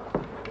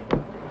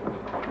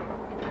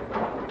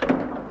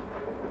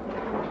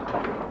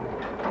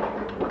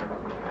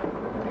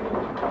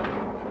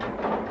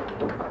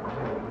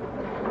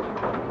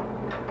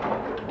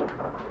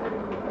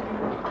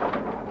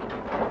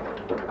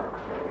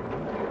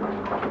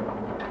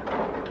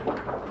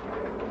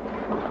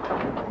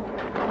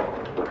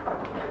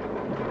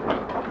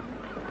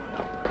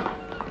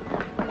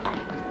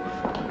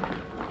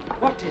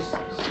 What is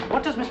this?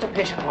 What does Mr.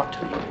 Patient want to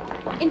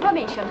you?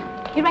 Information.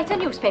 He writes a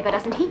newspaper,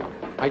 doesn't he?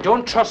 I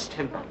don't trust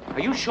him. Are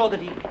you sure that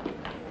he...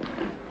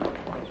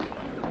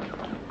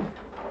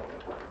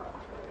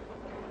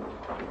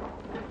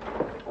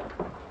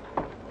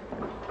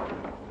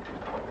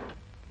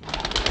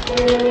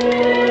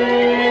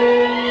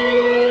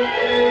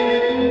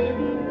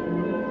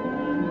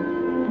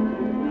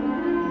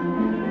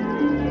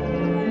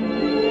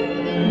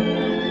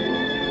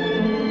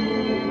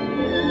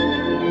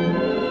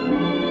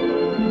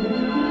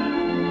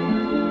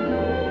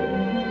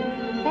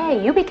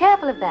 Hey, you be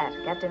careful of that.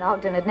 Captain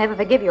Ogden would never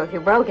forgive you if you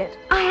broke it.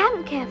 I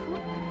am careful.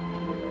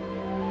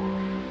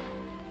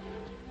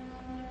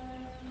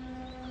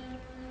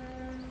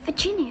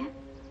 Virginia?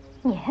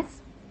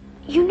 Yes?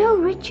 You know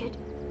Richard,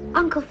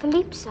 Uncle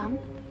Philippe's son?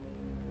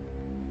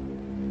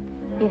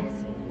 Yes.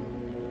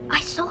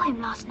 I saw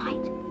him last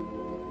night.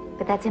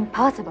 But that's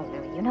impossible,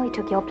 Louis. You know he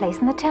took your place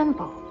in the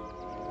temple.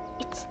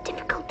 It's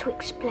difficult to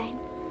explain.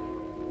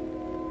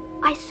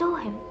 I saw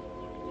him,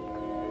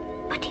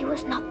 but he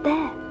was not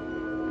there.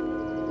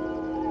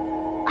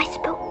 I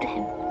spoke to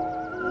him.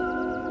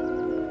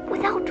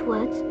 Without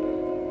words,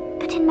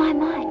 but in my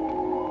mind.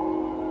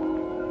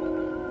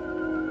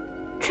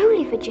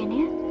 Truly,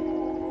 Virginia.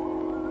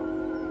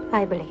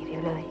 I believe you,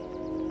 Louis.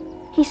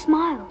 He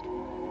smiled,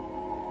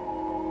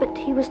 but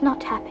he was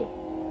not happy.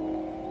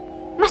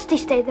 Must he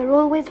stay there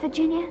always,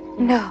 Virginia?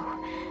 No.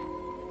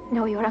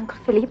 No, your Uncle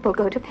Philippe will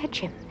go to fetch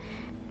him.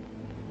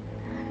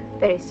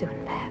 Very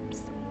soon,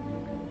 perhaps.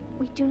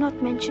 We do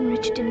not mention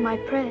Richard in my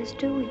prayers,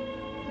 do we?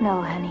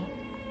 No, honey.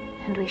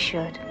 And we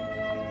should.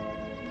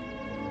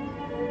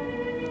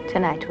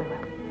 Tonight we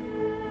will.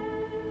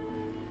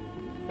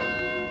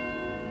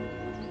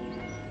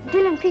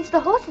 Dylan feeds the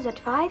horses at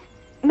 5.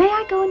 May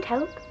I go and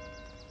help?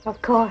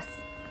 Of course.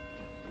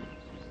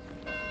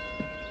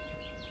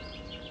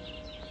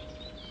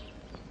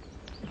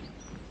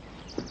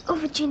 Oh,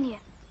 Virginia,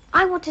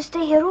 I want to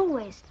stay here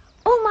always,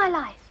 all my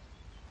life.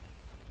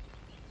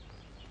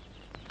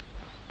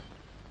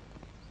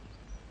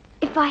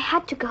 If I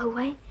had to go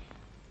away,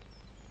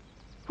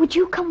 would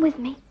you come with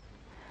me?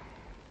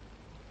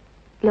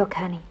 Look,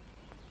 honey,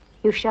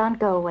 you shan't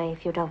go away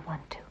if you don't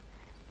want to.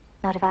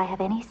 Not if I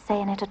have any say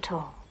in it at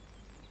all.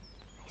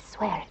 I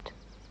swear it.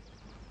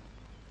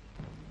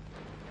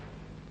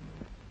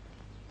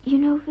 You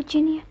know,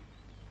 Virginia,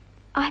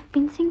 I've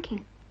been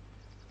thinking.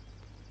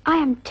 I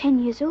am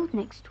 10 years old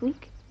next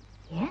week.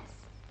 Yes?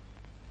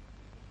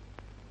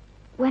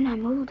 When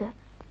I'm older,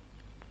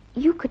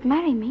 you could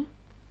marry me.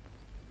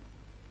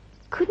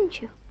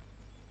 Couldn't you?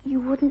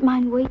 You wouldn't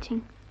mind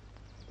waiting,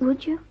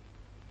 would you?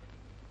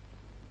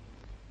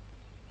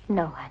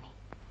 No, honey.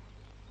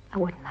 I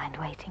wouldn't mind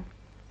waiting.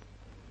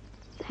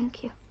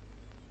 Thank you.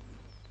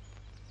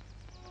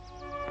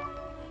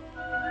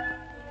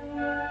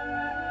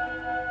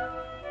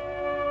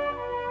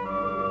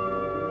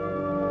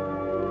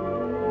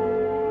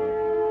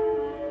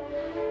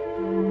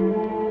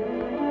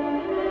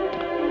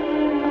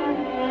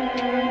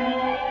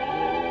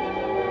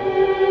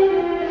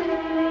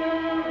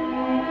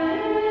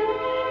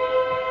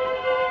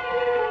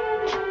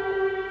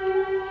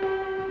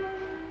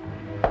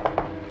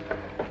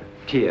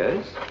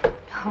 Tears?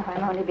 Oh,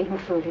 I'm only being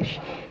foolish.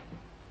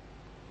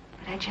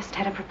 But I just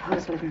had a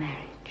proposal of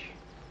marriage.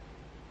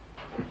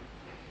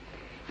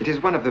 It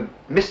is one of the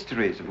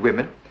mysteries of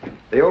women.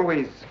 They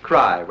always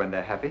cry when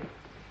they're happy.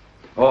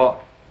 Or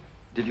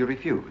Did you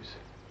refuse?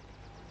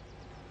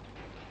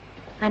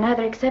 I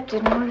neither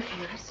accepted nor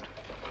refused.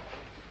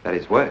 That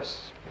is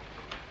worse.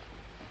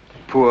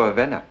 Poor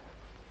Venner.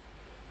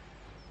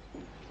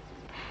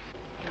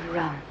 You're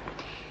wrong.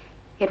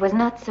 It was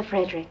not Sir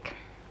Frederick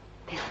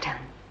this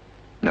time.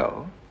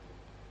 No.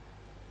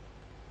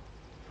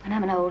 When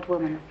I'm an old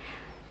woman,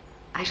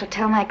 I shall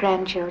tell my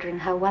grandchildren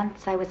how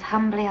once I was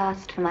humbly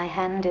asked for my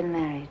hand in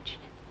marriage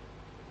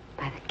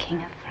by the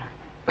King of France.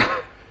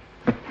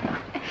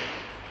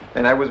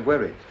 And I was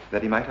worried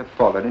that he might have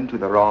fallen into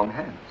the wrong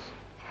hands.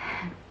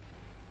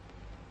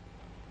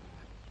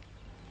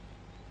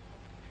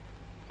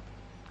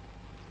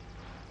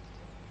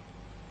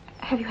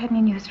 Have you had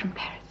any news from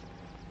Paris?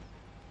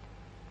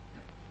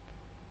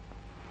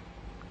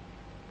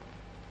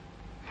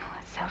 Oh,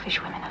 what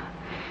selfish women are.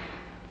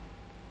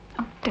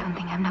 Oh, don't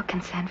think I've no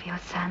concern for your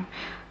son.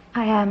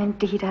 I am,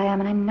 indeed I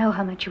am, and I know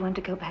how much you want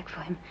to go back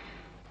for him.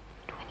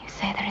 But when you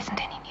say there isn't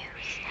any news...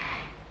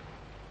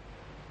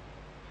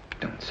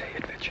 Don't say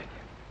it, Virginia.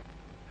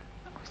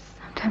 Oh,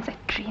 sometimes I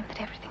dream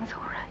that everything's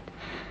all right.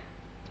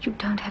 That you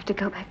don't have to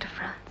go back to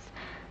France.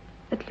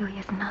 That Louis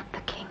is not the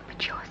king,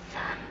 but your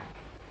son.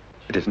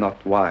 It is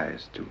not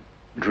wise to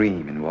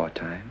dream in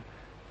wartime.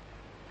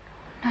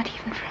 Not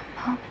even for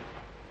a moment.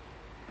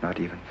 Not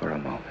even for a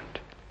moment.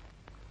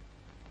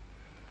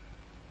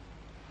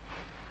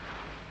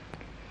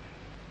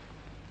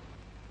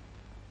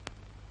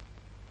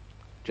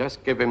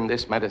 Just give him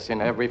this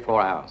medicine every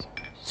 4 hours.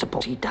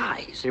 Suppose he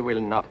dies? He will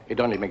not. It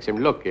only makes him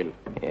look ill.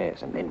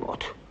 Yes, and then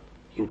what?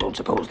 You don't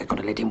suppose they're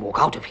going to let him walk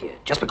out of here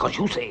just because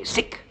you say he's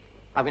sick?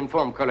 I've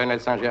informed Colonel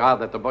Saint-Gérard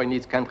that the boy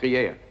needs country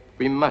air.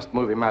 We must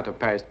move him out of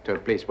Paris to a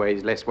place where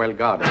he's less well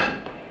guarded.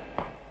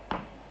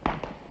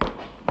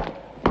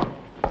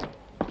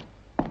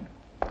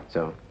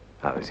 So,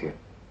 how is he?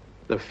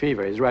 The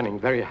fever is running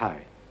very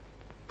high.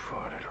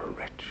 Poor little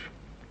wretch.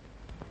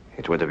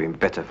 It would have been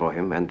better for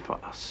him and for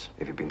us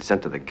if he'd been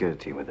sent to the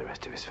guillotine with the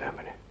rest of his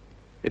family.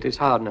 It is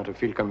hard not to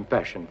feel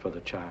compassion for the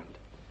child.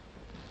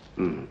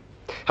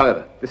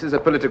 However, this is a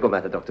political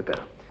matter, Dr.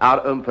 Perrin.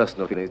 Our own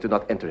personal feelings do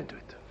not enter into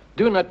it.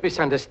 Do not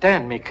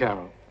misunderstand me,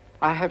 Colonel.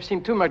 I have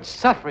seen too much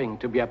suffering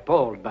to be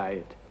appalled by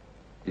it.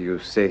 You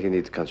say he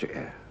needs country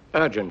air?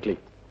 Urgently.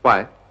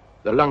 Why?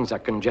 The lungs are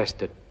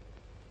congested.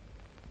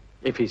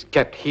 If he's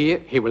kept here,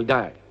 he will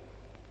die.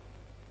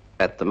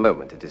 At the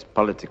moment, it is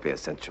politically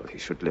essential he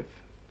should live.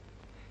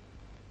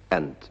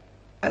 And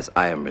as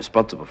I am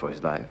responsible for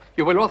his life...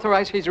 You will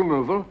authorize his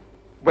removal?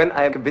 When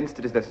I am convinced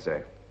it is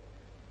necessary.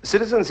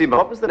 Citizen Simon,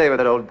 what was the name of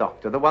that old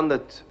doctor? The one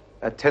that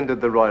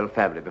attended the royal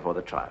family before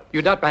the trial?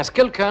 You doubt my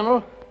skill,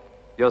 Colonel?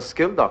 Your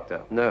skill,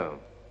 Doctor? No.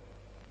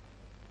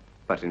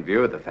 But in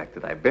view of the fact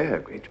that I bear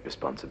great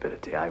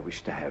responsibility, I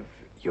wish to have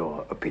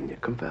your opinion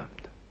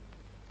confirmed.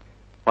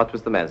 What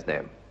was the man's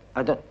name?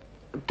 I do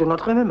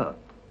not remember.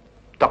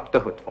 Dr.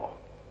 Hoodford.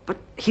 But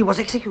he was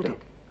executed.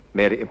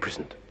 Merely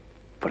imprisoned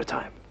for a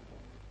time.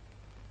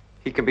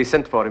 He can be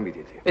sent for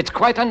immediately. It's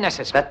quite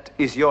unnecessary. That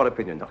is your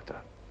opinion, Doctor,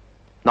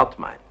 not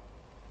mine.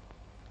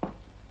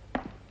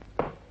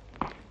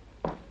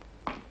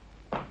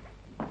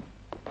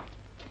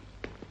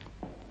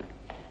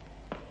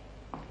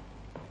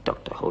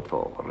 Dr.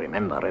 Hoodford will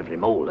remember every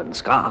mole and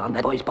scar on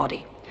that boy's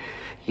body.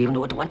 He'll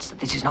know at once that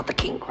this is not the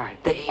king.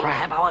 Quiet. They'll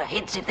have our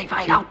heads if they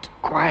find out.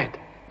 Quiet.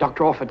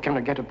 Dr. Orford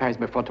cannot get to Paris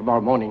before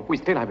tomorrow morning. We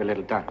still have a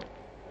little time.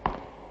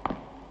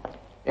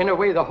 In a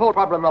way, the whole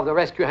problem of the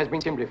rescue has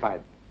been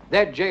simplified.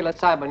 That jailer,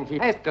 Simon, he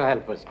has to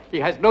help us. He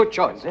has no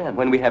choice. Then,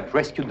 when we have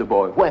rescued the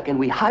boy, where can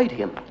we hide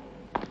him?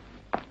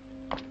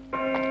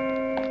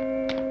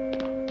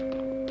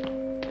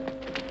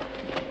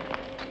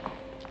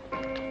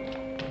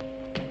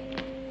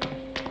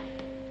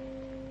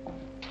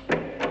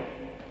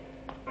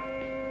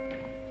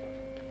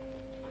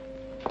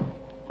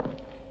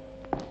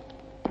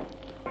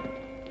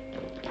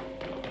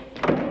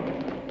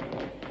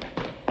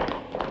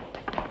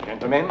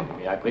 Gentlemen,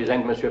 may I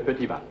present Monsieur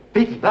Petitval?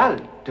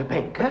 Petitval, the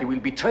banker? He will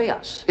betray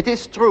us. It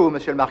is true,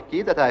 Monsieur le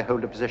Marquis, that I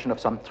hold a position of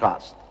some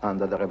trust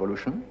under the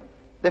Revolution.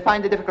 They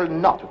find it difficult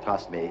not to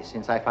trust me,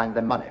 since I find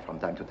them money from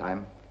time to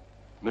time.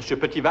 Monsieur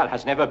Petitval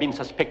has never been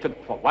suspected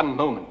for one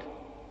moment.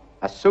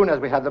 As soon as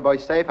we have the boy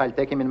safe, I'll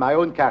take him in my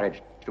own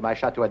carriage to my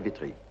chateau at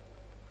Vitry.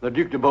 The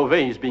Duc de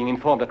Beauvais is being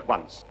informed at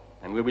once,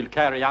 and we will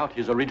carry out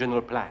his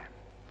original plan.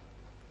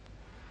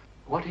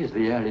 What is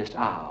the earliest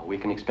hour we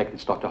can expect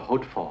this Dr.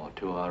 Hoodford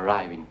to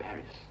arrive in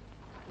Paris?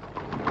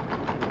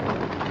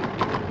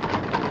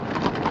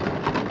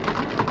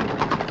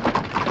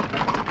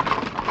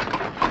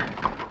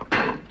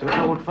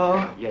 Dr.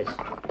 Hoodford? Yes.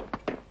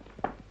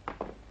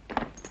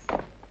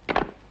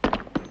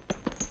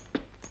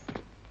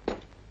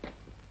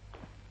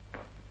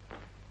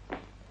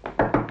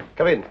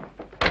 Come in.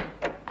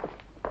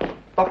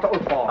 Dr.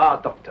 Hoodford. Ah,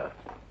 Doctor.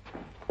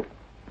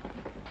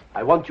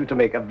 I want you to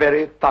make a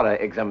very thorough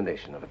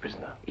examination of the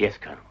prisoner. Yes,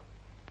 Colonel.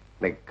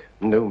 Make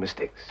no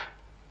mistakes.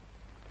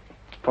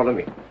 Follow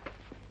me.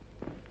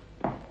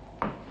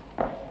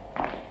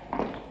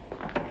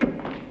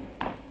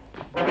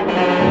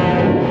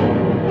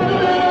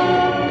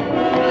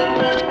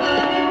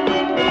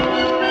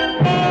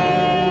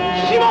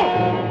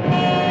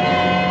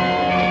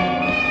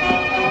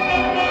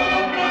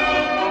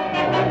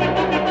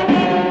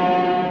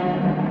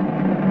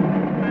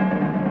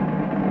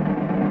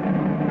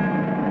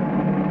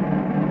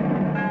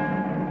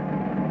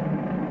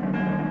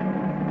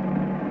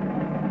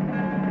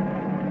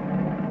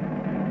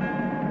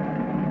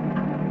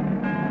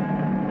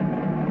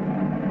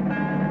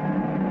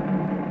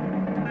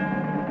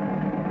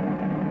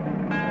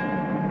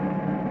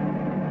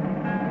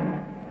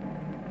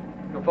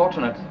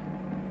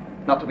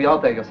 unfortunate not to be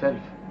out there yourself.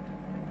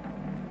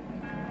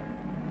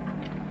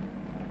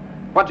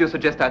 What do you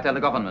suggest I tell the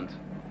government?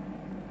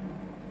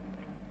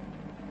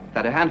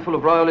 That a handful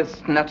of royalists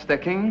snatched their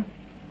king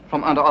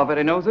from under our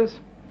very noses?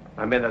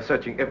 Our men are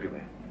searching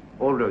everywhere.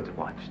 All roads are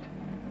watched.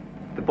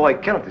 The boy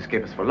cannot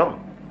escape us for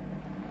long.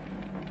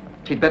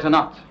 He'd better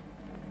not.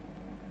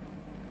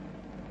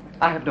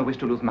 I have no wish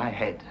to lose my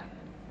head.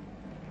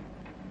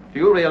 Do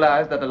you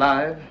realize that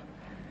alive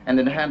and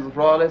in the hands of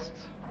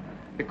royalists,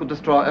 it could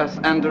destroy us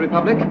and the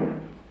Republic?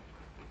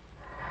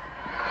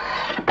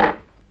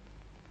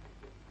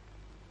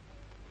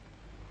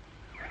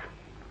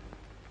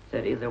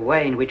 There is a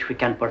way in which we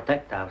can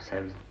protect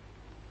ourselves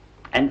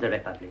and the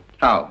Republic.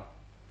 How?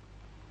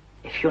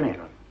 A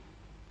funeral.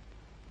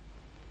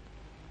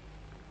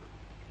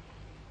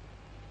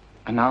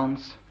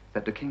 Announce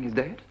that the king is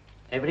dead?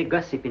 Every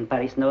gossip in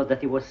Paris knows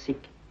that he was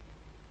sick.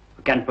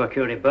 We can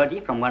procure a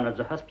body from one of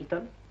the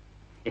hospitals.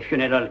 A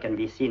funeral can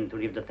be seen to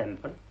leave the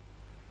temple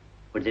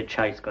with the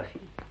child's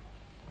coffin.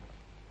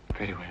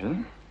 Very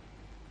well.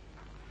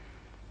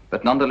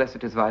 But nonetheless,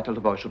 it is vital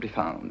the boy should be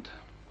found.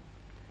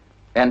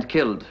 And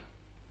killed.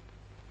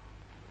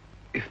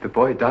 If the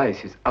boy dies,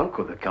 his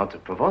uncle, the Count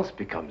of Provence,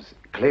 becomes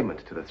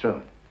claimant to the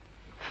throne.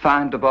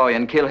 Find the boy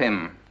and kill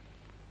him.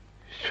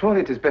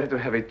 Surely it is better to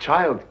have a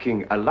child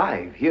king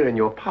alive here in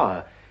your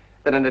power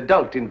than an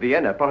adult in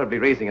Vienna probably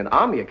raising an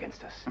army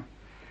against us.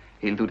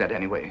 He'll do that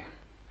anyway,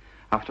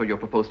 after your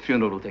proposed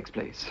funeral takes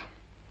place.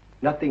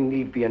 Nothing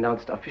need be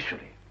announced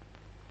officially.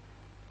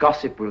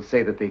 Gossip will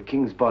say that the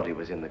king's body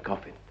was in the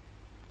coffin.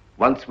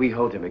 Once we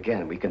hold him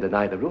again, we can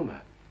deny the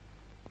rumor.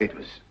 It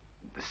was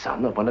the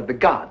son of one of the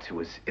guards who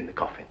was in the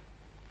coffin.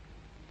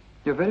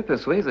 You're very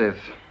persuasive,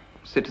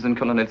 Citizen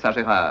Colonel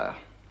Saint-Gérard.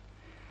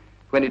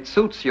 When it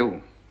suits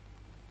you.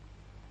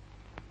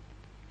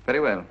 Very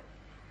well.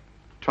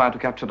 Try to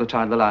capture the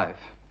child alive.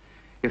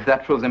 If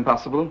that proves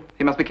impossible,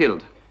 he must be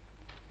killed.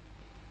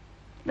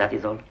 That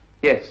is all?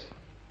 Yes.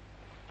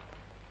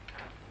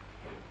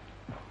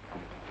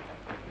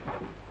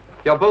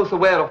 You're both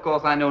aware, of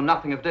course, I know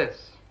nothing of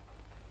this.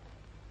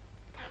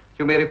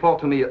 You may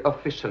report to me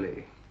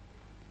officially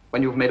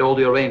when you've made all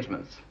the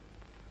arrangements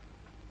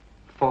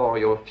for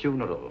your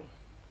funeral.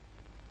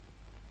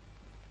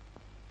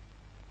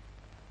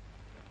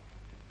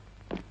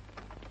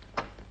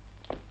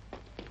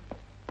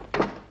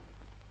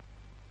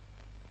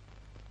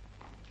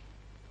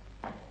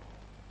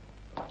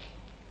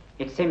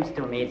 It seems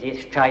to me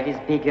this child is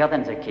bigger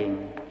than the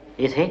king.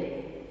 Is he?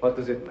 What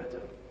does it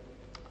matter?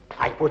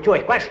 I put you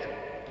a question.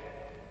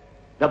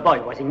 The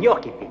boy was in your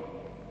keeping.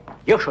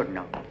 You should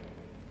know.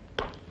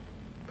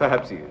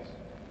 Perhaps he is.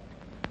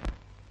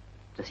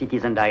 The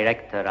citizen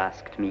director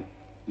asked me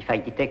if I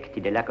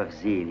detected a lack of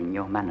zeal in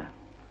your manner.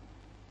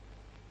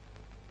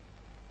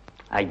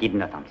 I did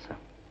not answer.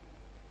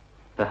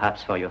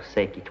 Perhaps for your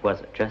sake it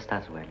was just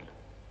as well.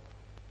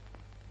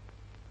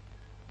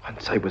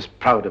 Once I was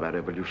proud of our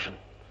revolution.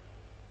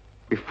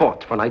 We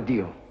fought for an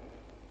ideal.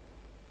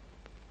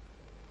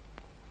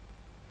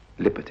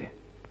 Liberty,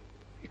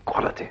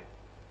 equality,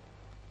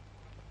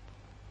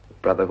 the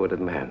brotherhood of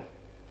man.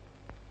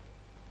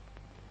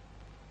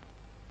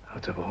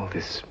 Out of all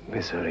this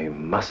misery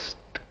must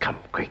come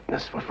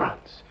greatness for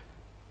France.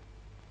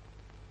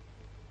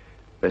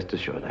 Rest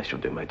assured, I shall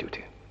do my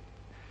duty.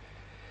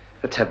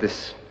 Let's have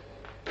this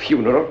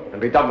funeral and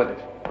be done with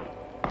it.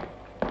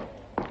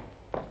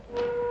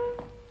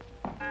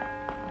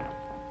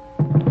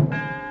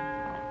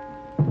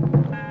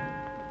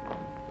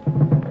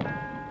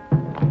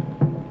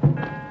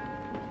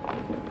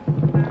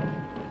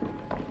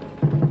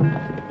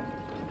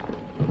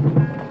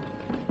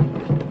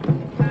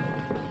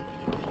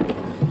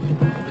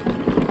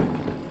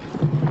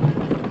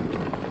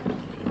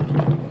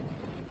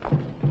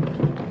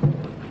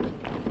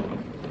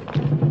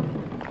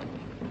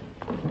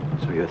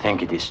 You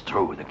think it is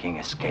true the king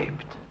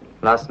escaped?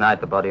 Last night,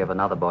 the body of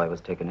another boy was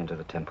taken into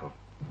the temple.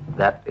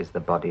 That is the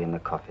body in the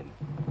coffin.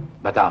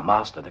 But our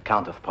master, the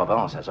Count of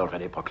Provence, has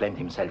already proclaimed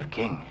himself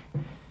king.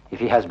 If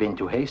he has been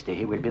too hasty,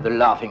 he will be the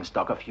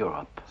laughingstock of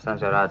Europe.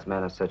 Saint-Gerard's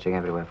men are searching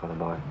everywhere for the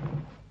boy.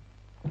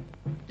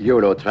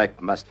 Lautrec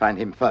must find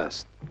him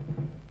first.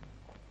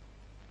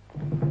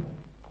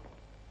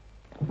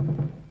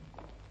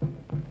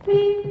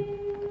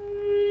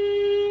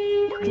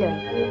 Look,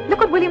 Lily. Look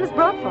what William has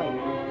brought for you.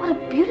 What a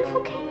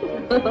beautiful cake.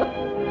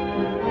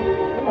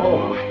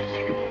 Oh,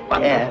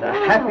 Pierre,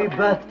 happy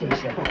birthday,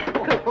 sir.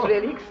 Cook's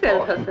really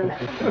excelled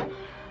herself.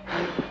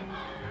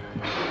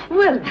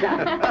 Well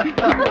done.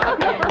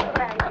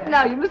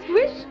 Now you must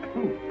wish.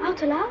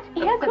 Out aloud?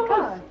 Yes, of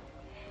course.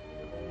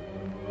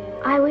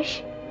 I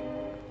wish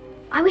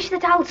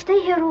that I'll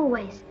stay here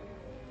always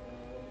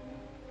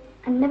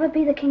and never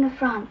be the King of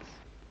France.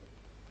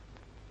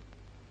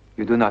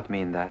 You do not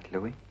mean that,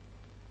 Louis?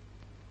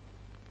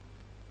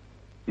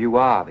 You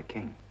are the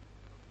king.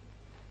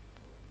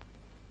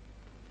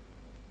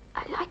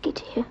 I like it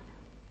here.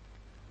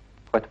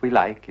 What we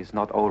like is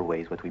not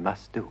always what we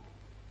must do.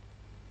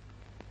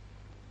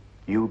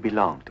 You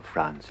belong to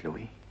France,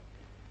 Louis.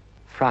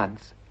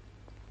 France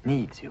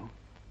needs you.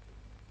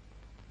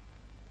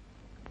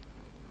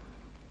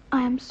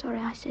 I am sorry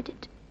I said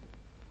it.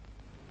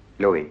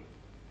 Louis,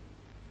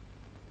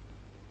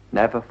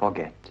 never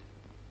forget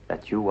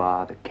that you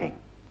are the king.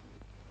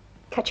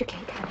 Cut your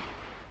cake, honey.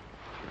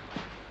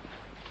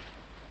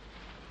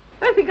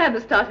 I think I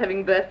must start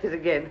having birthdays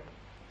again.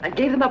 I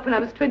gave them up when I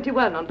was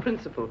 21 on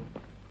principle.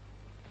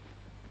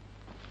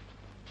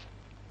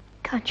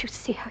 Can't you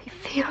see how he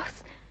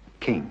feels?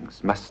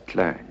 Kings must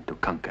learn to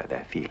conquer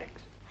their feelings.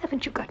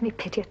 Haven't you got any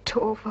pity at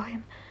all for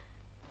him?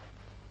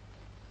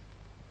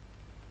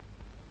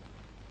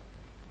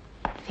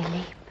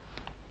 Philippe.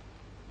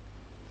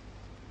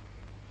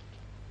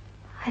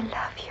 I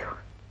love you.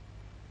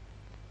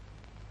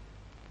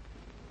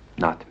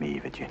 Not me,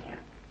 Virginia.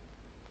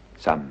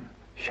 Some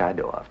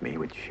shadow of me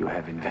which you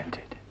have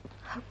invented.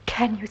 How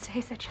can you say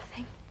such a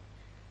thing?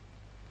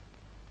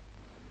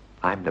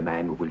 I'm the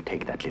man who will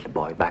take that little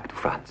boy back to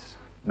France,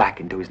 back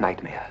into his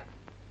nightmare.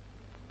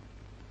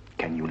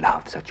 Can you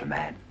love such a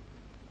man?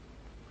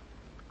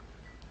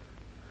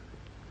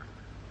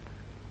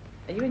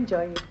 Are you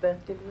enjoying this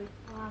birthday, Louis?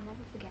 Oh, I'll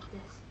never forget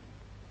this.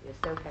 We're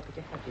so happy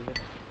to have you with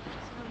us.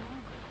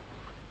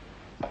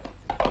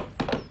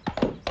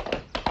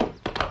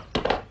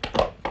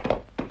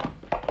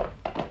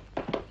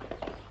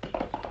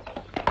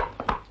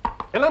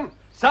 Helen,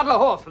 saddle a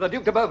horse for the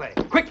Duke de Beauvais.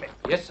 Quickly.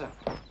 Yes, sir.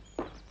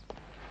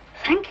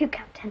 Thank you,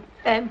 Captain.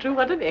 Andrew,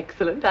 what an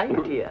excellent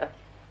idea.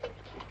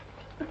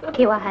 Here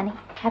you are, honey.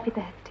 Happy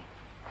birthday.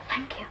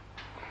 Thank you.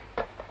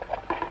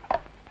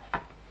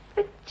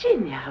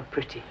 Virginia, how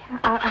pretty.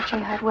 I'll show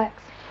you how it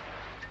works.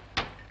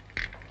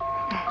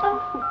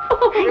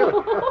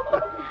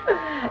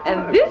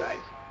 And this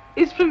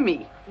is from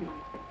me.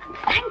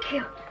 Thank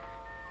you.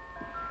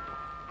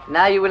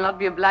 Now you will not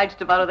be obliged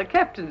to borrow the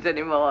captain's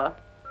anymore.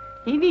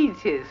 He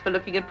needs his for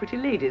looking at pretty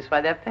ladies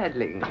while they're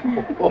paddling.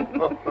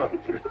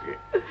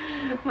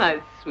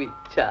 My sweet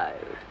child.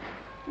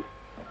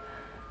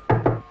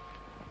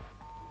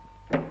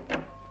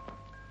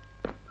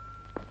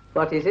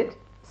 What is it?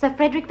 Sir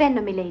Frederick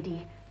Vender,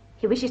 milady.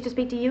 He wishes to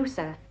speak to you,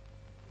 sir.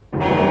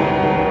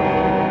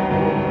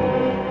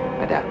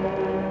 Madame,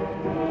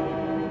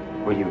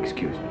 will you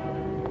excuse me?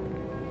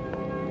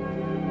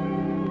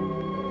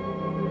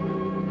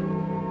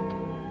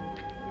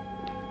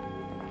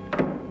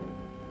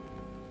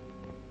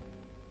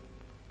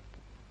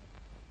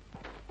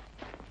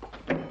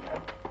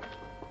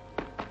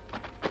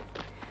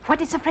 What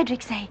did Sir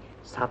Frederick say?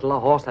 Saddle a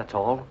horse, that's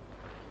all.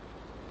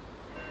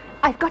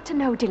 I've got to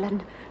know,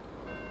 Dylan.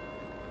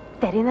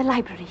 They're in the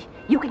library.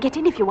 You could get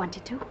in if you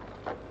wanted to.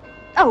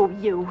 Oh,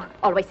 you.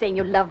 Always saying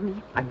you love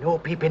me. I'm no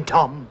peeping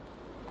Tom.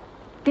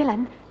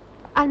 Dylan,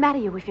 I'll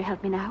marry you if you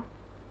help me now.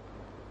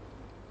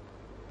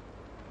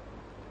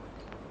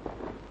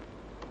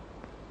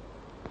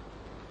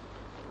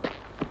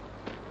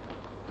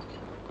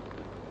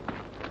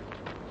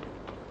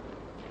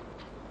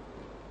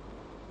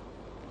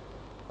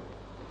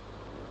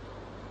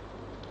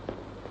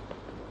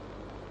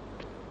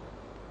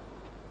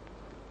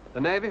 The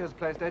Navy has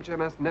placed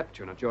HMS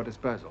Neptune at your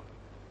disposal.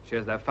 She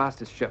is their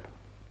fastest ship.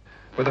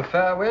 With a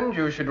fair wind,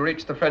 you should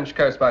reach the French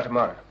coast by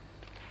tomorrow.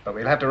 But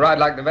we'll have to ride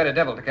like the very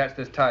devil to catch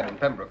this tide in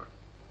Pembroke.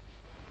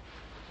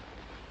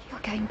 You're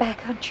going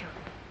back, aren't you?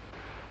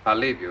 I'll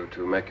leave you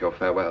to make your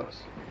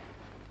farewells.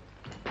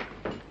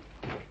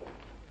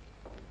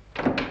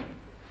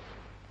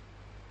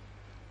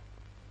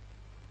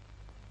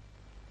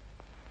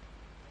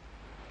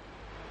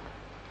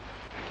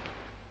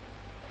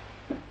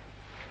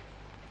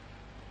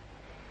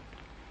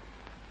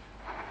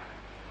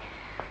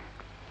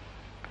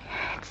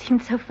 It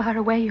seemed so far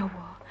away, your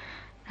war.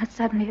 Now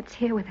suddenly it's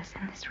here with us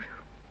in this room.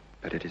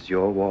 But it is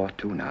your war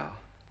too now.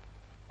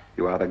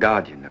 You are the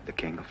guardian of the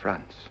King of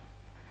France.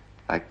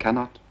 I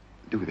cannot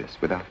do this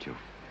without you.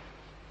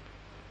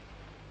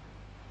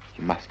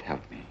 You must help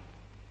me.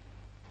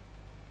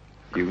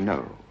 You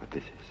know what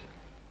this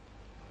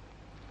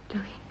is.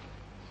 Louis.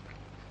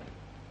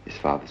 His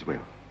father's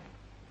will.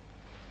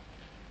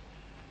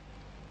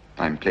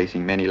 I'm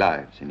placing many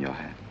lives in your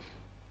hands.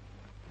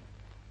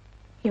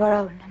 Your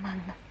own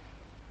among them.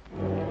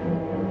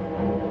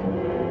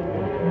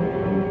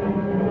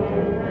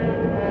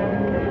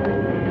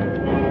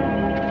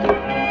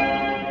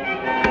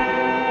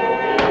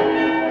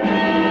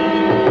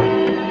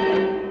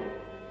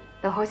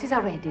 The horses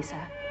are ready, sir.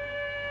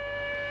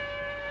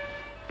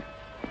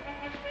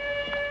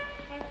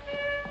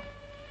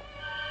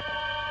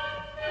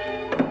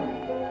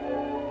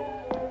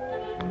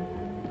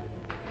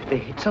 They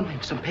hid some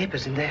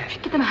papers in there.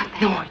 Get them out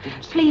there. No, I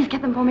didn't. Please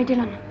get them for me,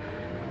 Dylan.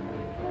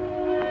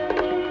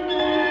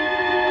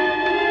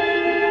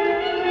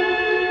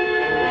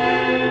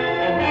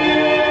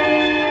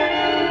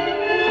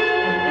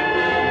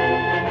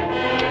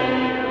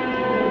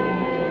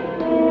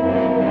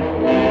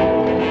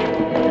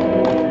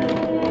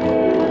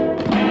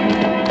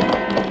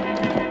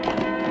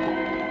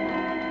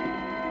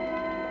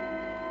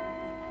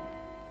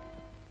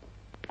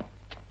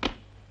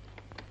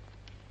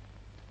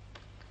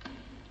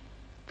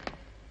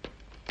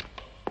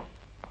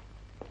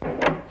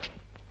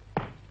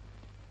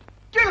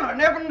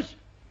 heavens!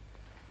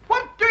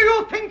 What do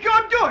you think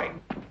you're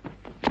doing?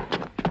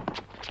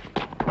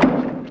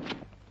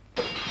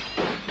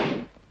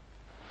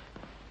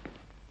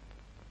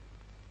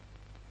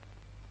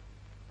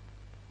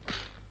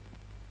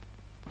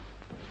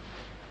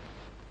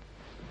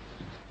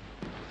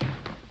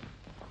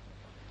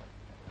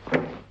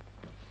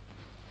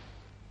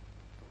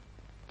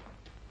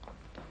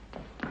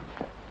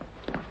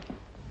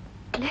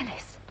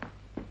 Glenys.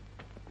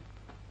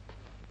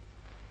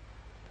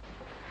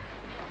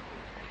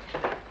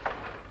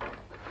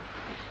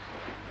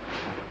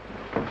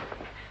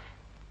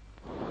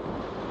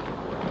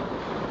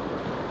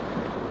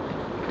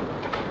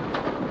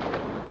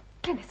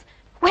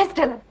 Where's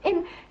Dylan?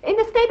 In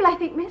the stable, I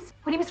think, miss.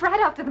 Well, you must ride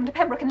after them to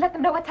Pembroke and let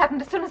them know what's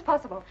happened as soon as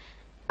possible.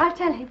 I'll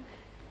tell him.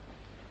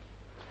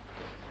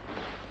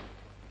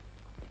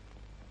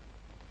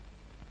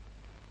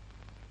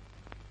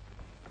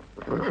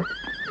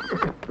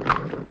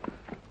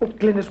 Oh,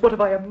 Glenys, what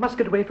have I must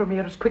get away from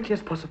here as quickly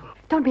as possible.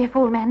 Don't be a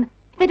fool, man.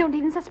 They don't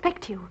even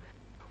suspect you.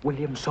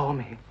 William saw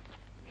me.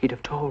 He'd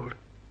have told.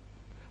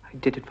 I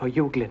did it for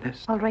you,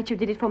 Glenys. All right, you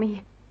did it for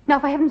me. Now,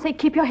 for heaven's sake,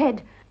 keep your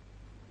head.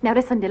 Now,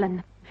 listen,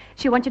 Dylan.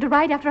 She wants you to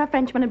ride after our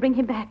Frenchman and bring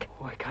him back.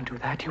 Oh, I can't do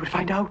that. He would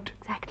find out.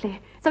 Exactly.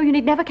 So you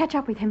need never catch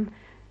up with him.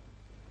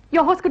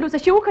 Your horse could lose a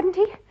shoe, couldn't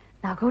he?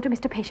 Now go to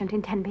Mr. Patient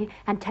in Tenby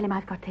and tell him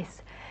I've got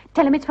this.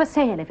 Tell him it's for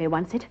sale if he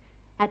wants it.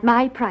 At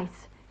my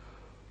price.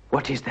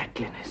 What is that,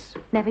 Glenys?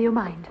 Never you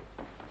mind.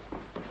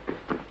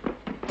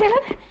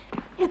 Dylan,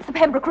 it's the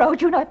Pembroke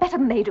Road. You know it better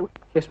than they do.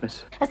 Yes,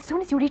 miss. As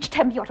soon as you reach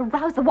Tenby, you ought to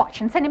rouse the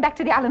watch and send him back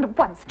to the island at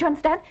once. Do you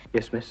understand?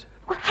 Yes, miss.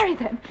 Well, hurry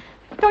then.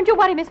 Don't you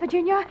worry, Miss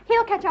Virginia.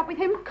 He'll catch up with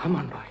him. Come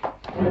on, boy.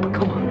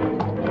 Come on.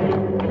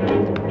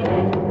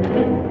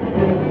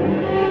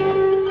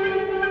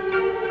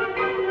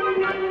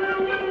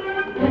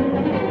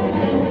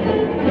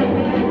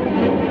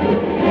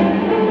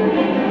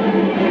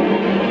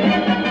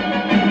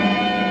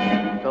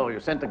 So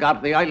you sent the guard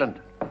to the island?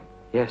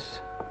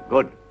 Yes.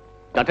 Good.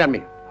 Now tell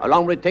me, how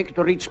long will it take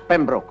to reach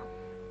Pembroke?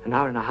 An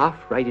hour and a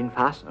half, riding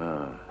fast.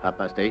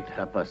 8:30,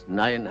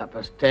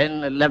 9:30,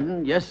 10:30,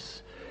 11,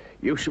 yes.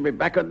 You should be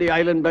back on the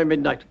island by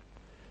midnight.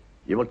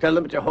 You will tell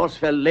them that your horse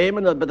fell lame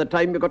and that by the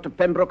time you got to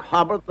Pembroke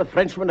Harbour, the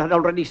Frenchman had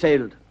already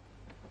sailed.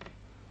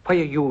 Why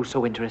are you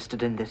so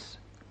interested in this?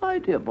 My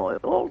dear boy,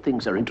 all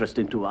things are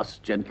interesting to us,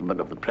 gentlemen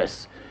of the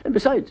press. And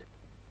besides,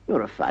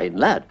 you're a fine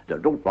lad. I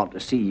don't want to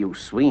see you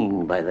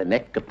swinging by the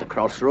neck at the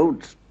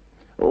crossroads.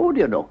 Oh,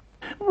 dear no.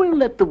 We'll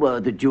let the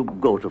word the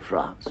Duke go to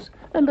France,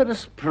 and let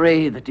us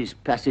pray that his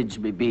passage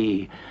may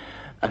be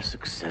a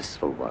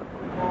successful one.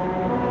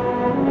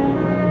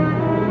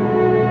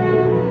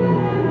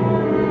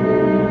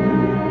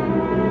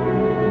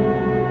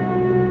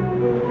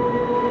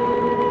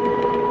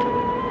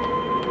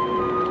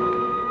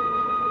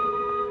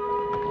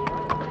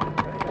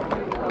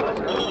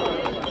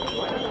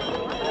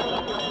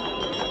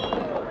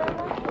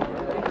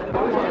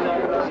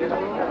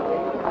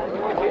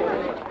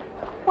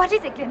 What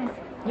is it, Glenys?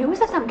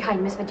 News of some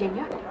kind, Miss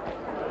Virginia.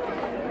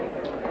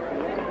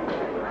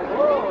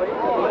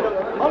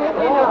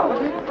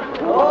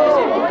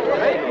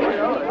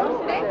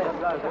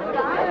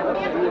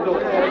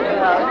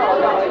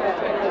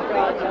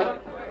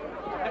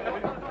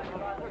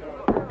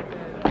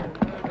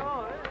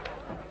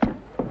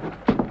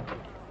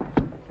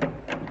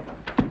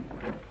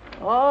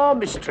 Oh,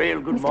 Miss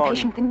Trail, good Mr. morning.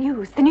 Patient,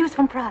 the news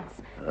from France.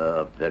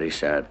 Very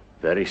sad,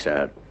 very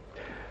sad.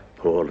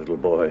 Poor little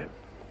boy.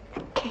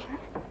 King?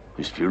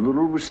 His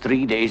funeral was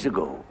 3 days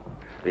ago.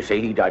 They say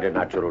he died a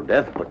natural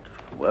death, but,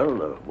 well,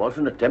 there was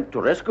an attempt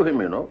to rescue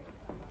him, you know.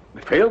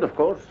 It failed, of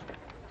course.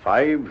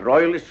 5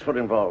 royalists were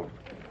involved.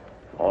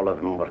 All of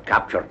them were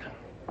captured.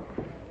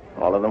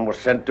 All of them were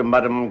sent to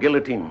Madame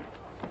Guillotine.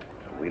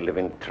 We live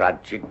in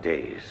tragic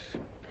days.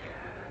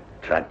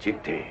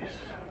 Tragic days.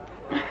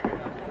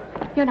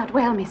 You're not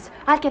well, miss.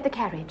 I'll get the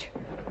carriage.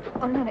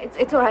 Oh, no,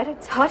 it's all right.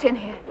 It's hot in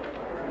here.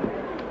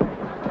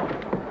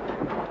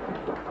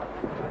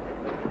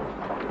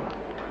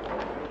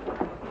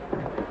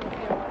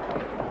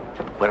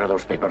 Where are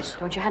those papers?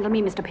 Don't you handle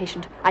me, Mr.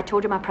 Patient. I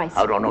told you my price.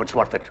 I don't know it's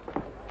worth it.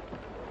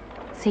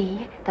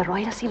 See? The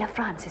Royal Seal of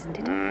France, isn't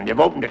it? You've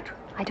opened it.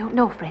 I don't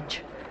know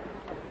French.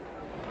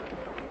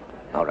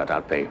 All right,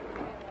 I'll pay.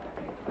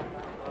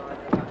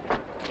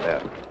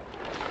 There.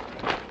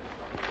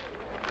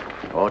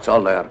 Oh, it's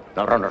all there.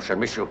 The runner shall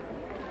miss you.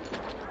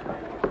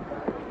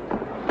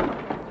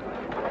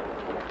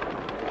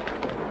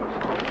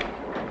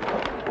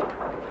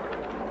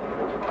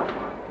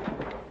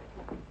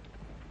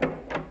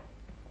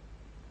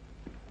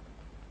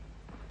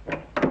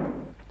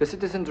 The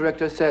citizen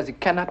director says it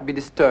cannot be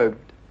disturbed.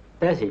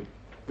 Does he?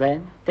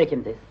 Then take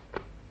him this.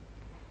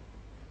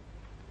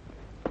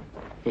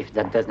 If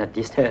that does not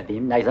disturb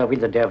him, neither will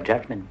the day of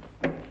judgment.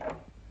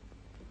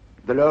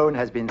 The loan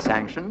has been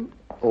sanctioned.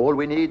 All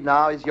we need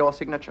now is your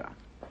signature.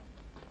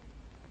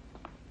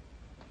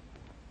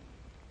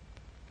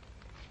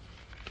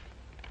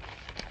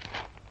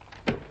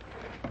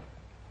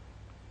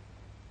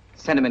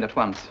 Send him in at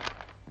once.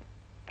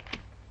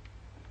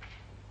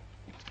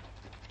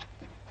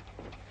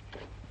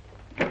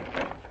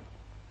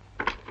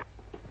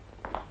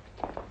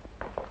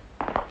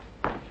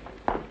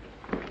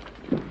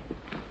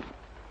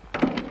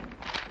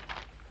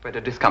 Where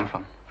did this come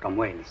from? From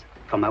Wales,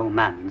 from our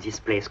man in this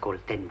place called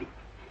Tenby.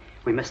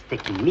 We must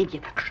take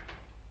immediate action.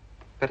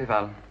 Very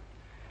well.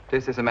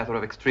 This is a matter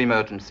of extreme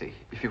urgency,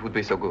 if you would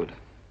be so good.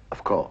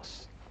 Of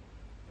course.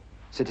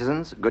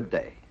 Citizens, good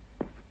day.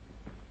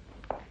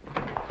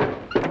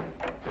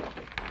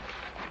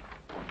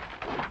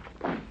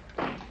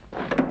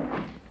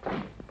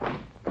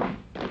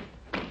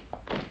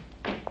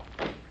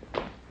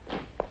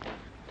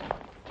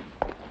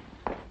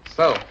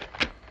 So,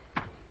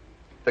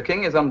 the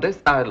king is on this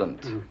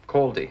island,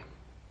 Caldy.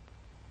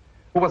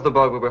 Who was the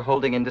boy we were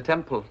holding in the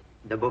temple?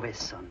 The Beauvais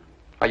son.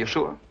 Are you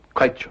sure?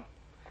 Quite sure.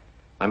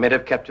 I may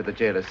have captured the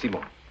jailer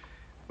Simon.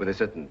 With a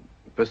certain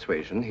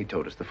persuasion, he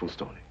told us the full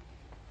story.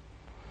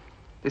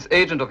 This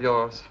agent of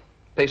yours,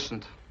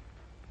 Patient,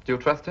 do you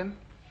trust him?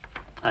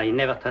 I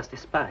never trust a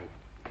spy.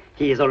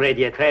 He is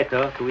already a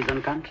traitor to his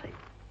own country.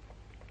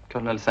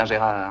 Colonel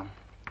Saint-Gérard,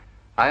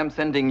 I am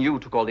sending you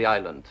to Caldy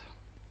Island.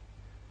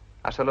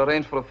 I shall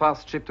arrange for a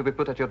fast ship to be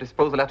put at your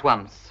disposal at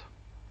once.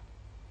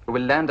 You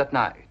will land at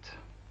night.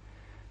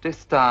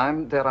 This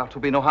time, there are to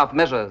be no half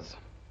measures.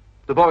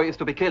 The boy is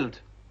to be killed.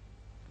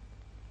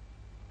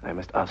 I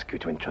must ask you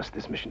to entrust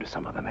this mission to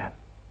some other man.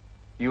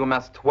 You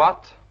must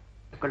what?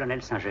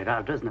 Colonel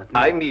Saint-Gérard does not know.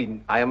 I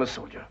mean, I am a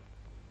soldier,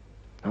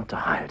 not a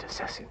hired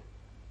assassin.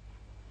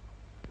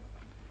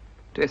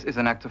 This is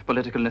an act of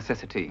political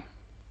necessity.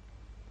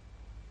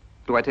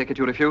 Do I take it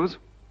you refuse?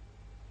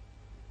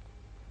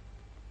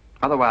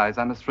 Otherwise,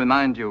 I must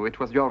remind you it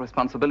was your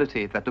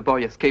responsibility that the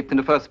boy escaped in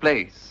the first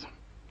place.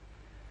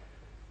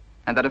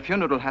 And that a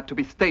funeral had to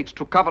be staged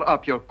to cover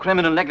up your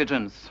criminal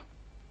negligence.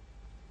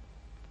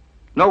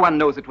 No one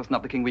knows it was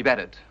not the king we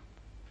buried.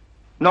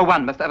 No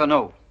one must ever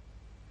know.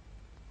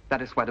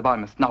 That is why the boy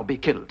must now be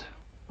killed.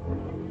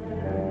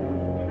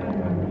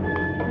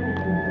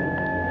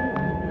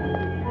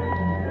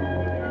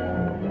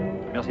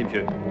 Merci,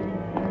 monsieur.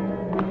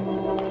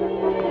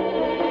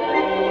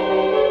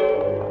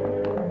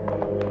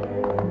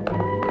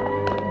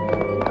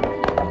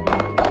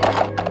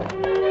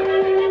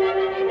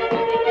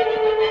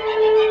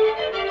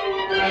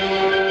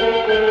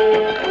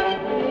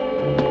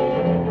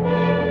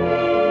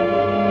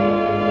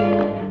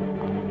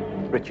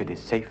 Richard is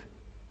safe?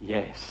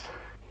 Yes.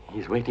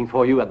 He's waiting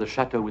for you at the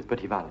chateau with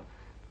Petitval.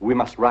 We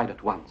must ride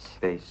at once.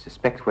 They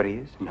suspect where he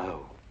is?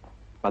 No.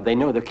 But they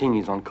know the king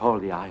is on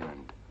Caldy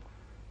Island.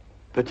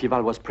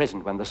 Petitval was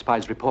present when the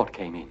spy's report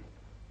came in.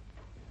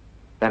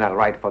 Then I'll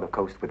ride for the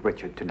coast with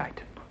Richard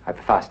tonight. I've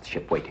a fast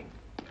ship waiting.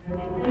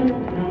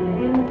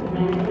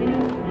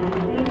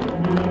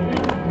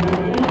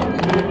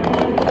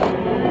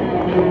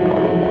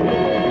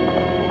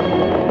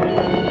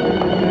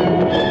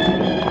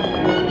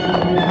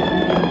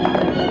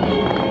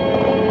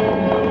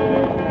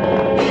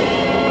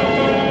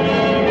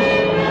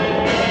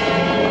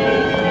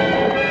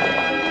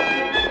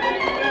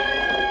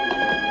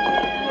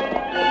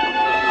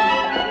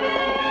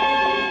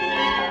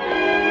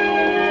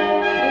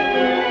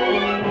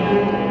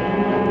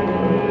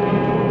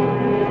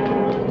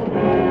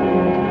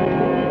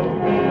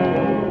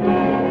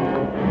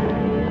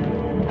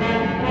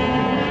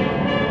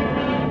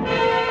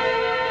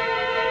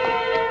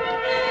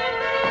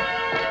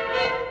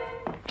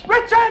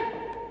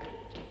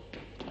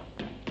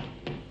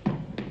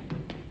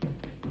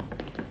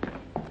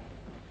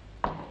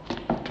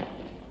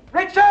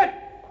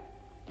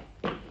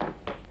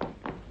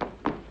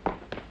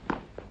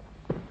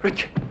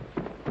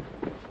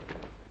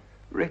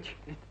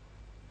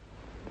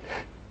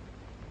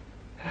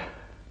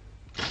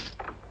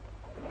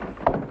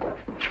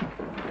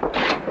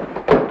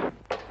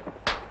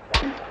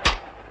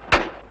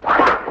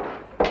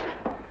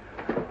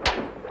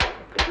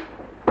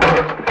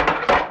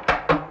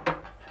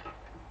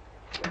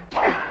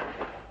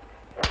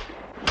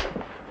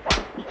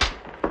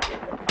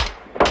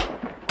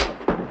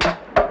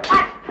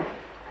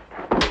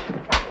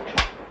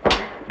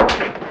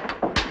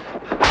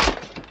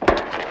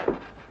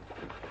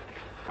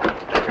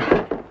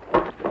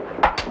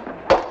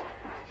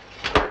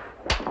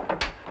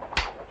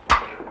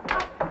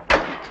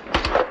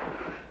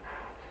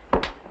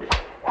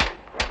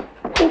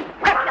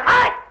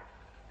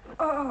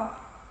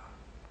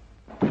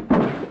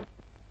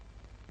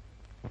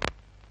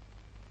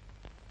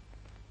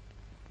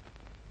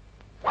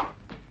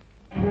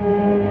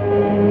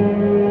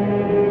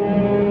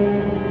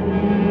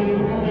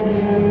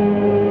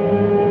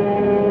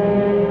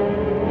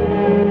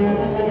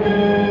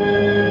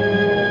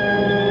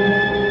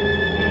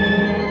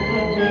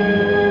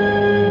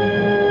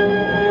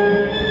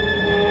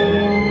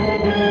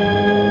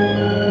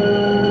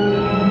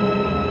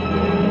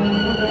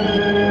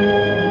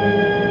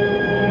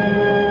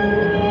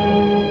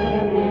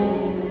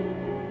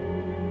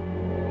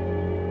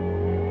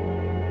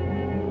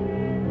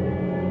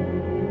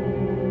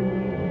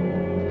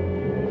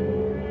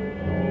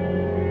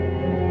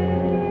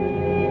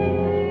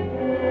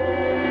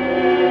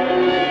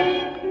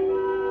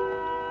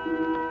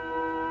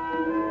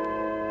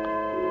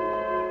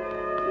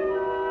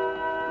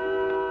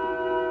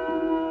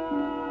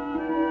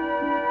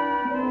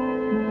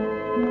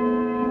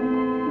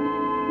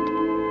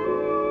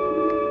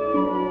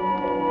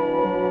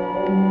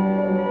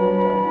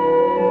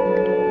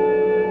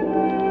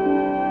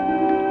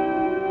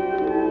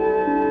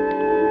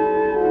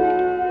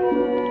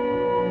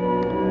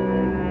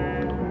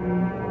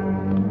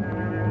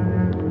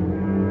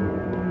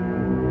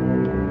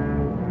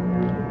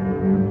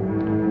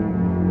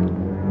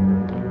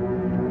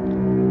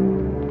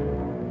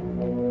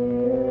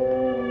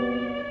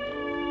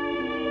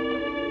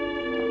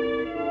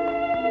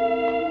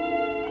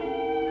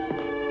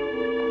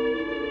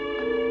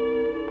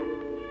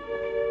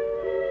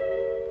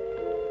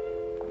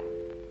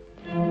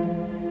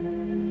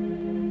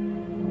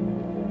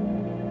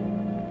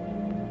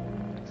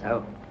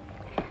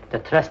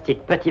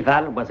 trusted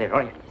Petival was a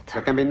royalist.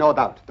 There can be no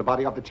doubt. The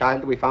body of the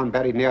child we found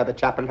buried near the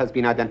chapel has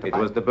been identified.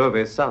 It was de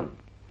Beauvais' son.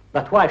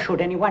 But why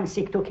should anyone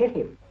seek to kill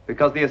him?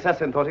 Because the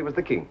assassin thought he was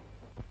the king.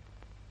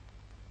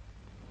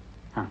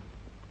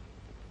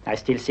 I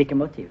still seek a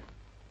motive.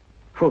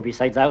 Who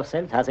besides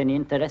ourselves has any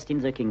interest in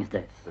the king's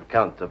death? The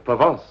Count of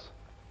Provence.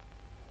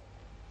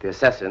 The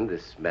assassin,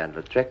 this man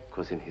Lautrec,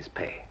 was in his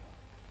pay.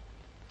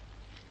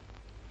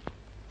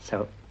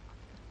 So,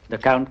 the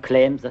Count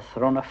claims the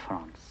throne of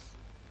France.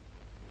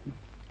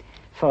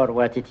 For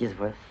what it is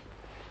worth.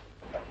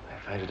 I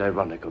find it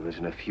ironical that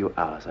in a few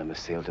hours I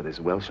must sail to this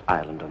Welsh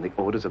island on the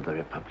orders of the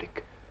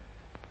Republic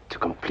to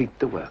complete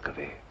the work of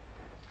a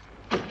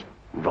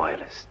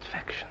royalist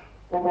faction.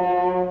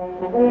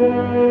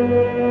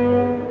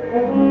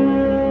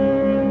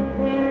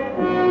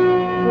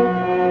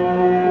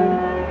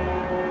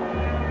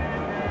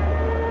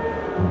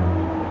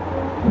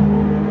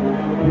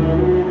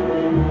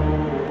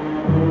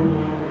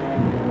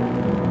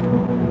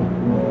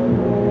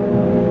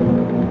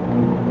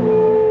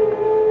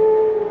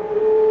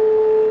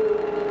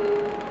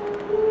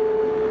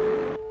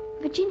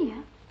 Virginia,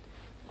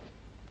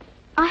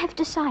 I have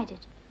decided.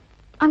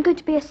 I'm going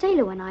to be a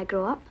sailor when I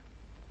grow up.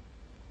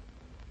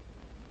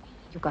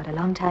 You've got a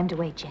long time to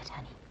wait yet,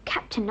 honey.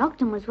 Captain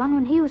Ogden was one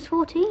when he was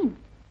 14.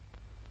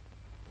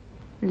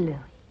 Louis,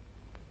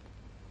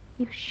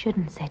 you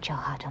shouldn't set your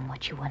heart on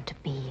what you want to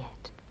be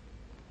yet.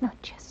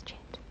 Not just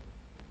yet.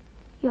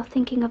 You're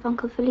thinking of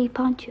Uncle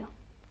Philippe, aren't you?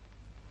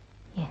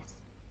 Yes.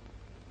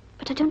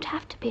 But I don't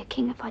have to be a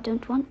king if I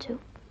don't want to.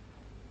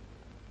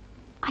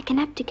 I can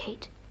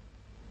abdicate.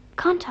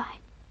 Can't I?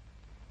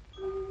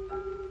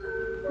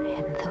 I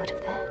hadn't thought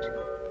of that.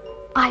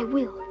 I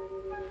will.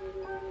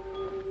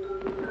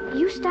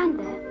 You stand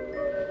there.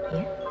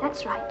 Yeah?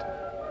 That's right.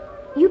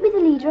 You be the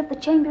leader of the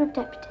Chamber of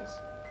Deputies.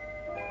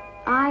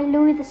 I,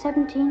 Louis the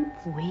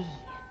 17th. We?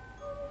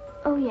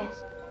 Oh,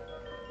 yes.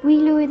 We,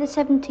 Louis the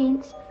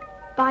 17th,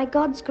 by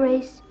God's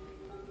grace,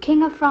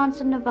 King of France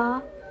and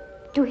Navarre,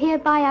 do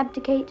hereby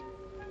abdicate.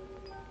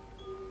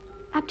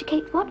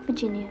 Abdicate what,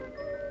 Virginia?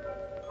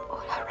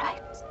 All our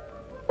rights.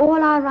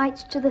 All our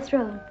rights to the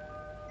throne.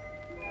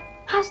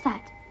 How's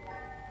that?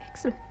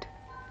 Excellent.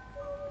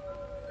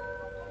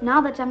 Now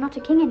that I'm not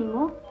a king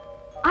anymore,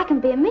 I can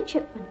be a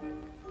midshipman.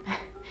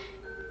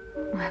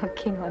 Well,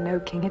 king or no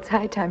king, it's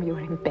high time you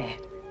were in bed.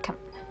 Come.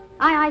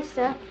 Aye, aye,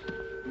 sir.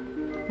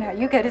 Now,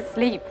 you go to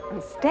sleep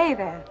and stay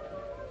there.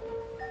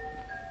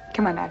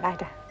 Come on now, lie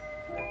down.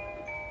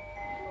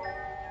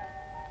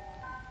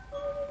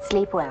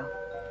 Sleep well,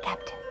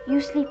 Captain. You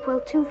sleep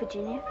well too,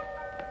 Virginia.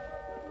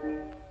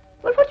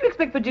 Well, what do you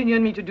expect Virginia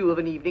and me to do of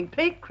an evening?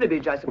 Play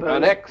cribbage, I suppose.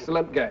 An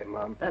excellent game,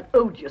 Ma'am. An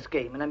odious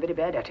game, and I'm very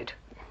bad at it.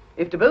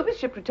 If de Beauvais'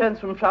 ship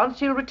returns from France,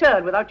 she'll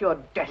return without your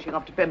dashing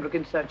off to Pembroke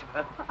in search of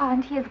her.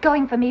 And he is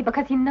going for me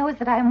because he knows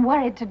that I am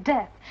worried to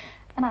death.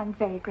 And I'm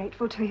very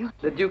grateful to you.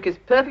 The Duke is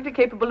perfectly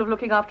capable of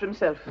looking after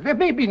himself. There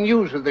may be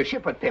news of the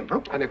ship at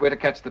Pembroke. And if we're to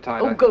catch the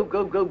tide... Oh, go,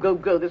 go, go, go,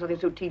 go. There's nothing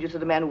so tedious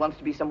as a man who wants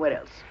to be somewhere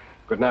else.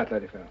 Good night,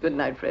 Lady Fair. Good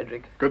night,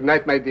 Frederick. Good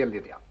night, my dear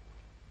Lydia.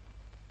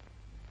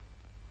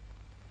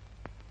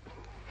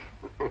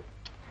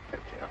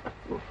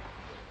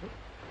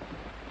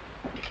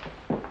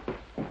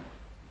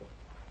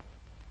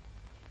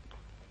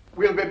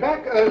 We'll be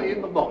back early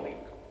in the morning,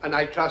 and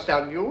I trust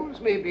our news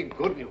may be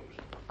good news.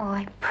 Oh,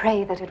 I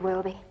pray that it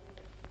will be.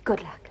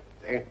 Good luck.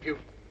 Thank you.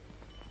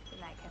 Good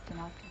night, Captain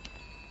Ogden.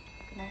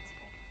 Good night,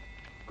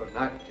 Fred. Good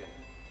night,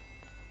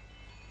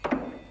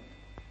 Jane.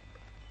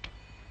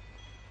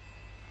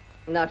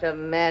 Not a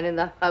man in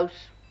the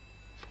house.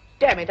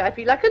 Damn it, I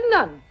feel like a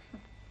nun.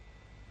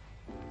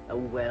 Oh,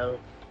 well,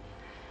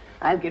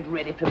 I'll get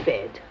ready for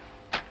bed.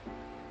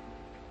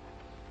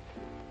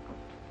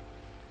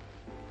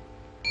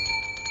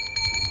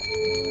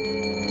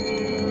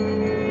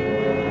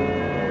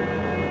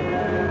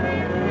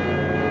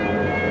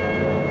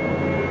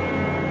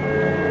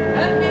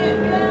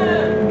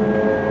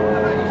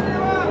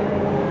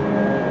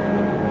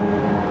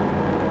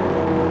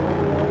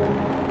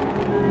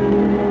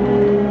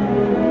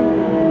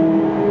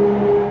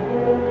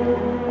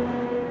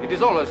 It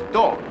is almost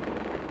dawn.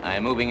 I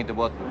am moving into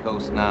Watford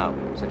Coast now.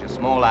 Such a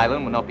small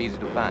island will not be easy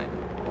to find.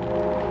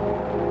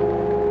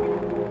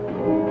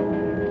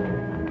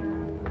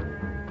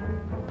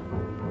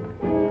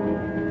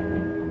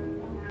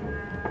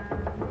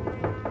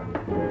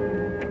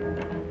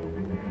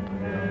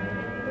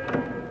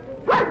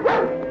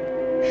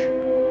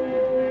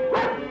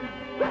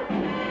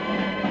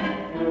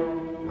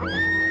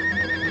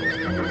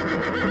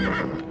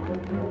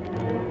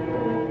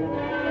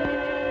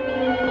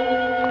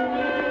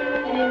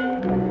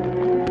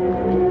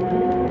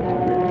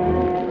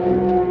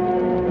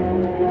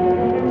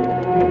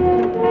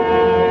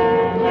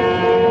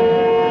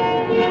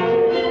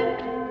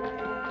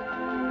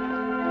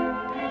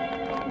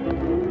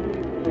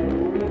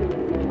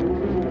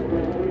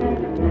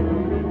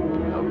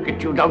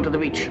 Down to the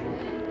beach.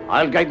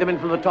 I'll guide them in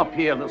from the top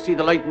here. They'll see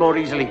the light more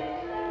easily.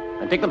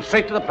 And take them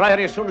straight to the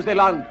priory as soon as they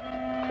land.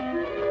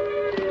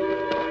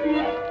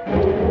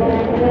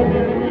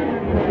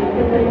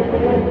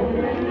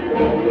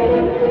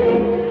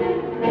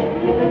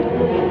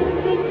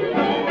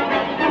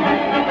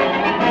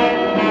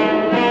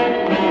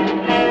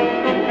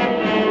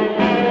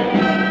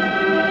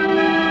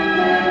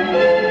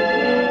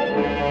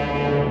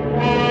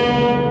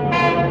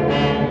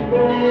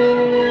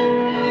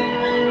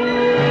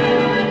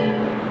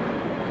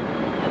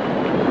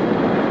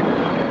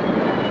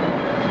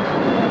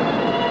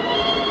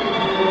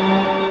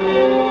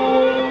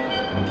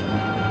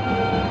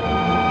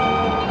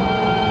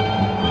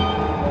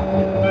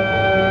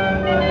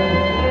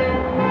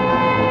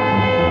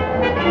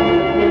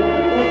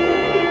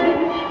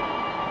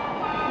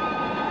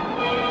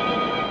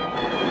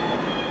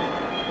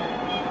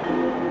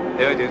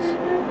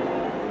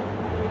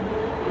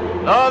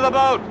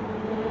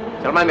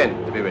 Tell my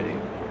men to be ready.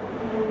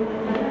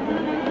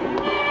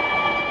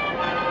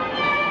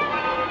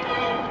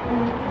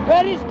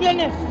 Where is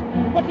Glynis?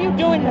 What are you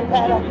doing, the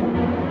pair of you?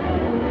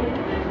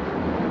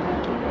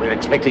 We're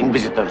expecting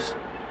visitors.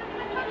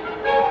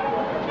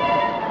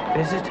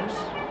 Visitors?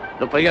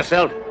 Look for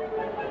yourself.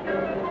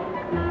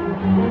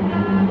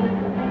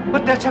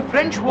 But that's a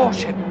French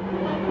warship.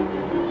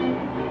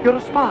 You're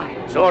a spy.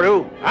 So are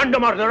you, and a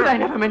murderer. But I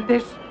never meant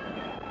this.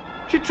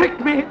 She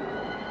tricked me.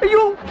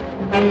 You...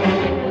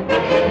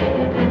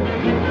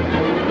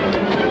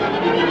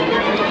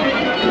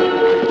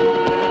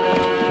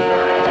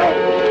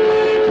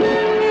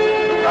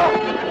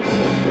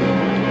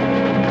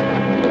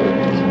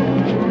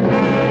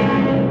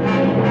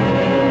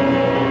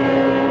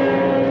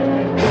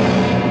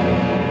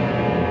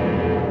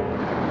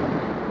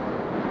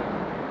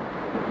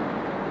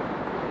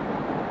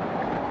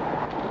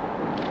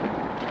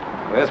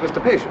 Where's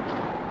Mr. Patient?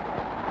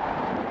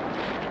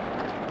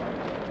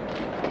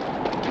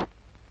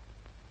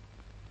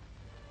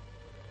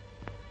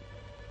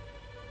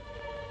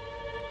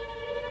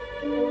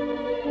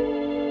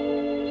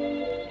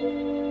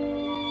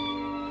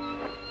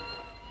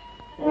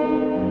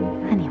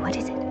 Honey, what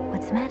is it?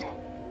 What's the matter?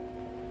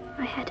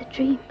 I had a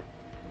dream.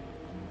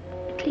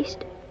 At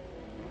least...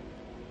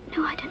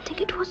 No, I don't think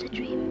it was a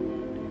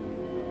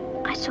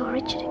dream. I saw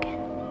Richard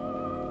again.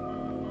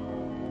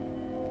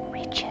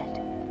 Richard?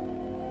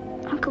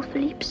 Uncle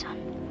Philippe's son.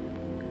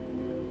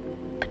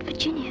 But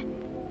Virginia,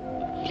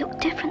 he looked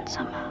different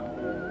somehow.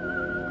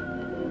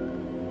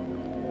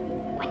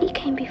 When he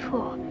came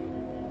before,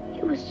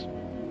 he was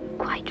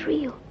quite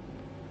real.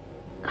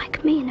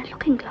 Like me in a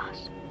looking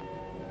glass.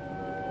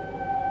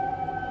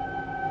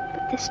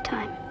 But this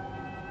time,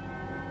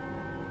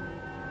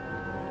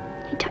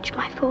 he touched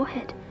my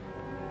forehead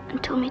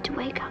and told me to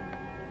wake up.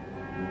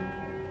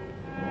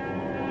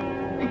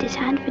 And his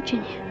hand,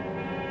 Virginia,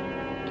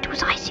 it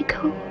was icy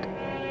cold.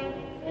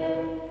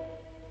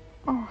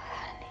 Oh,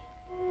 honey.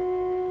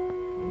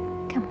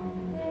 Come on.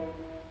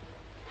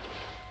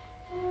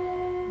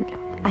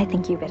 No, I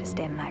think you better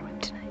stay in my room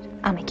tonight.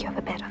 I'll make you up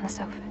a bed on the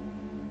sofa.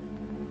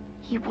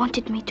 He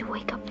wanted me to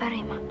wake up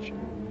very much.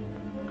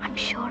 I'm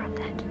sure of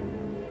that.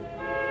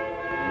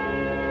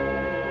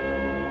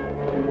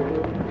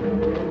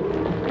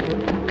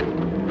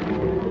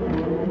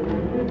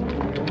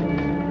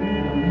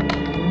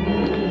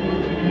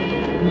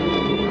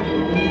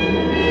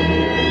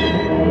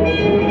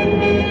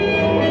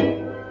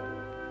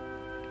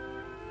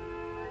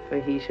 For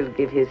he shall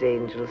give his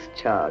angels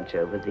charge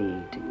over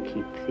thee to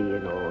keep thee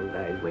in all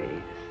thy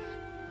ways.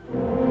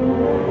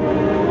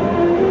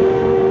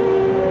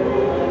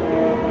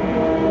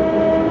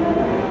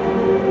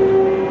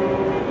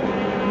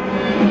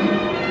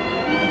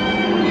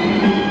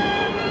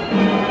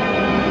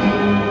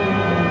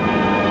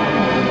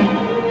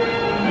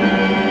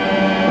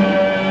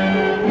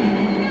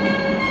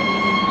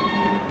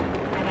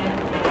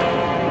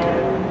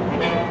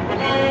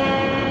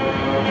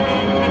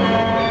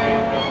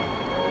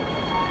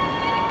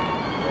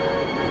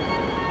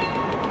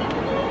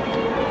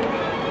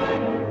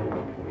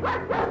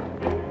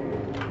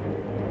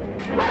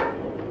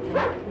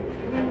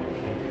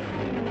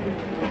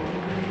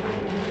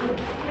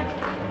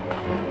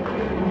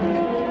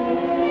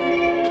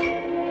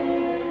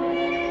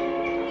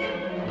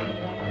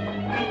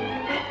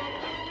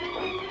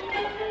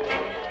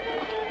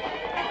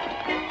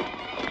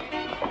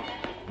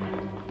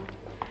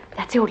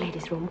 That's the old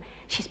lady's room.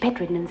 She's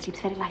bedridden and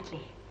sleeps very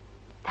lightly.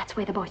 That's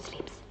where the boy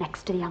sleeps,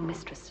 next to the young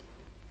mistress.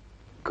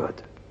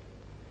 Good.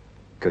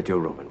 Go to your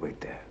room and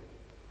wait there.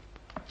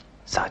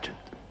 Sergeant,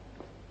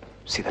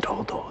 see that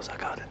all doors are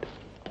guarded.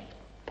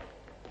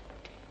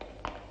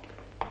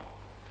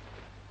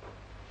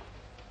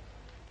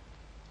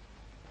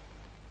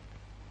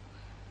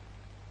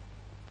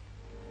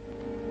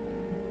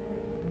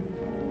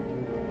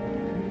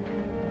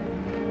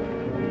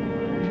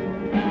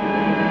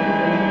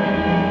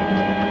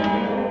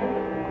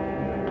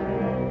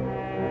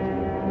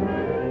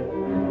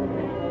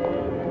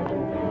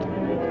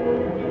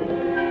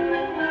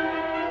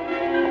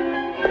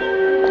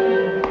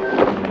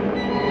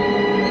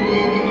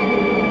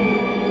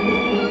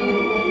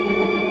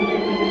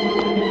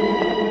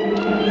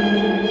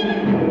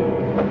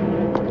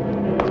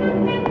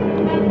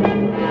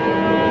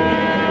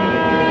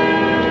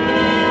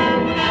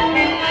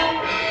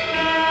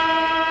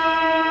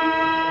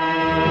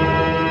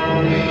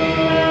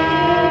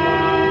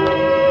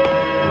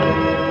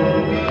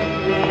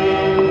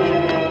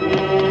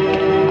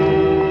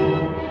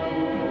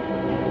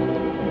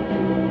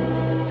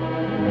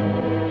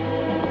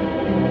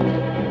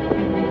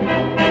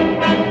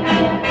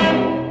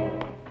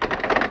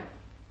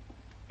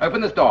 Open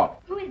this door.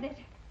 Who is it?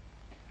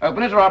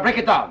 Open it or I'll break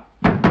it down.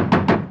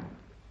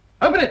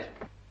 Open it!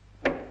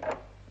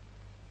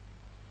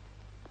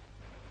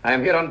 I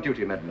am here on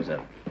duty,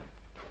 mademoiselle.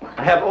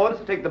 I have orders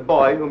to take the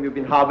boy whom you've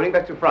been harboring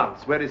back to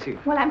France. Where is he?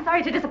 Well, I'm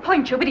sorry to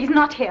disappoint you, but he's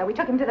not here. We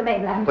took him to the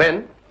mainland.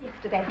 When?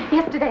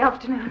 Yesterday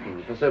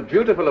afternoon. For so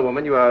beautiful a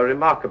woman, you are a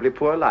remarkably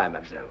poor liar,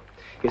 mademoiselle.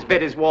 His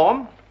bed is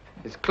warm,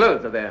 His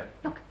clothes are there.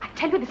 Look, I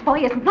tell you, this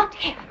boy is not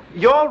here.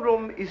 Your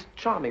room is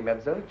charming,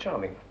 mademoiselle,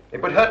 charming.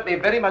 It would hurt me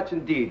very much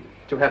indeed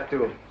to have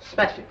to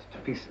smash it to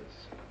pieces.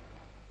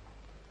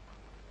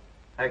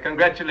 I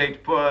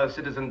congratulate poor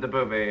Citizen de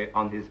Beauvais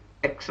on his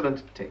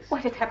excellent taste.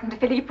 What has happened to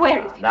Philippe?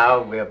 Where is he?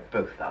 Now we're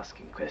both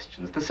asking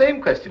questions. The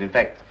same question, in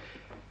fact.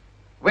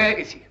 Where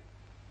is he?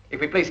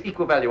 If we place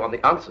equal value on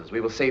the answers,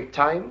 we will save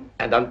time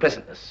and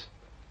unpleasantness.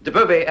 De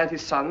Beauvais and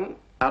his son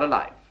are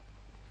alive.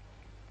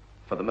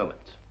 For the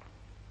moment.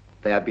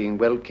 They are being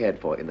well cared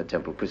for in the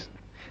Temple prison.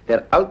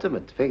 Their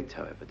ultimate fate,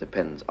 however,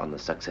 depends on the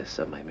success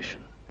of my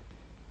mission.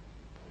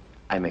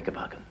 I make a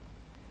bargain.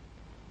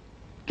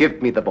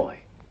 Give me the boy,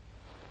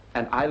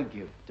 and I'll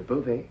give de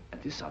Beauvais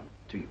and his son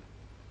to you.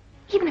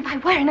 Even if I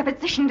were in a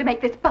position to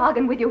make this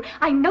bargain with you,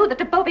 I know that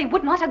de Beauvais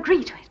would not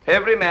agree to it.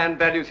 Every man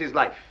values his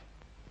life.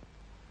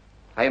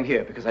 I am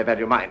here because I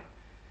value mine.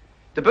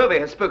 De Beauvais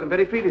has spoken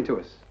very freely to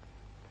us.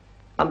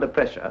 Under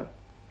pressure,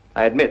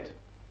 I admit.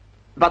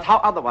 But how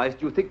otherwise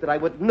do you think that I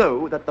would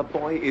know that the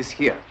boy is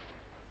here?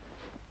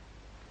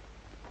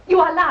 You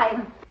are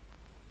lying.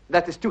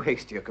 That is too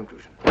hasty a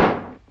conclusion.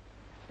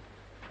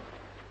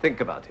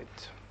 Think about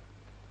it.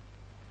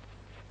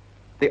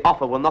 The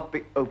offer will not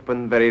be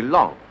open very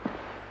long.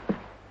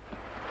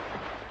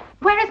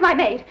 Where is my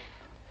maid?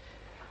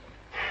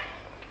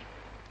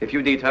 If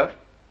you need her,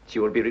 she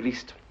will be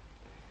released.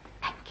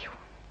 Thank you.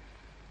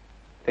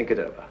 Think it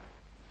over.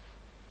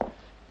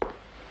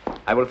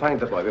 I will find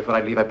the boy before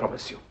I leave, I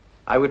promise you.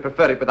 I would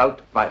prefer it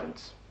without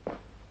violence.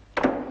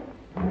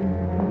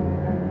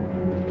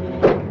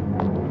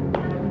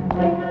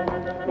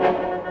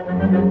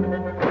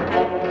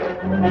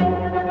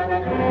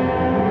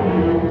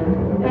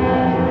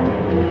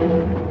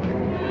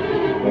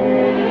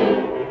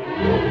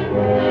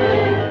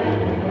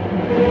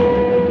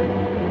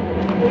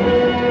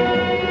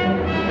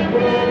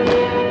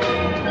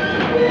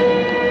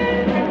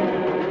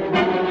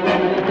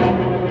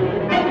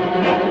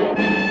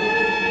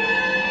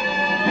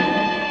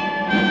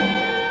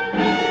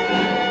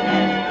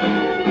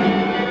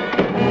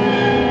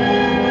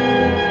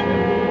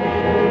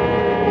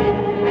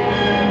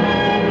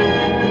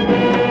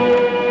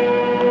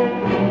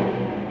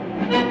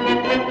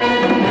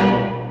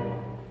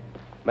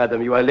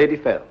 Madam, you are Lady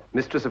Fell,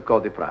 mistress of Col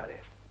de Prade.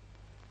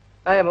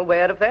 I am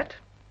aware of that.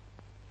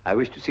 I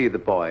wish to see the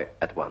boy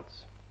at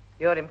once.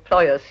 Your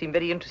employers seem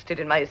very interested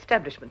in my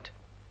establishment.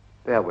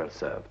 They are well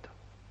served.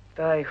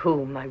 By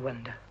whom, I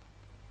wonder?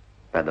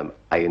 Madam,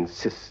 I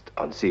insist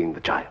on seeing the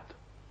child.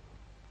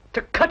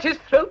 To cut his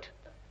throat?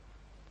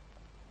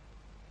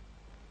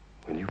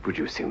 Will you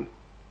produce him,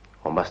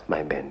 or must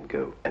my men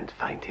go and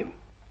find him?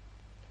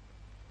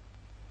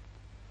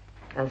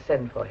 I'll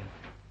send for him.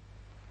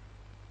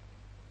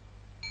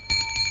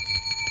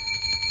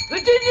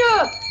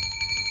 Virginia!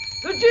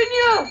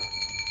 Virginia!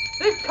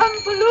 They've come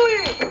for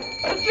Louis!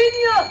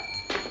 Virginia!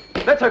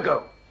 Let her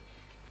go.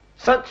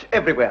 Search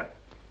everywhere.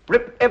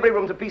 Rip every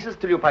room to pieces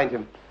till you find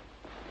him.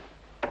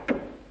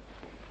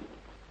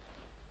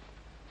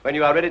 When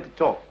you are ready to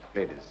talk,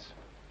 ladies,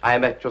 I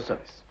am at your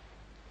service.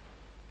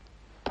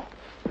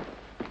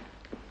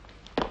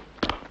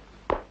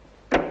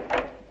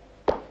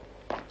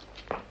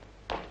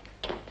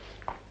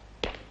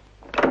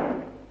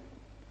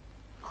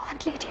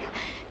 Aunt Lydia,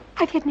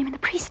 I've hidden him in the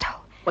priest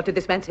hole. What did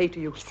this man say to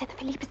you? He said that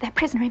Philippe is their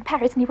prisoner in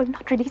Paris and he will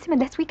not release him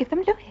unless we give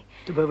them Louis.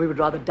 De Beauvais would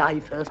rather die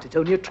first. It's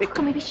only a trick. How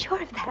can we be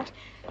sure of that?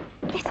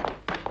 Listen.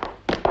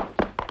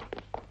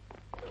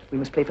 We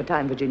must play for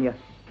time, Virginia.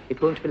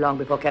 It won't be long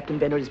before Captain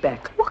Benner is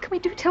back. What can we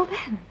do till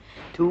then?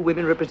 Two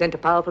women represent a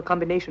powerful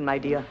combination, my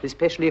dear,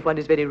 especially if one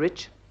is very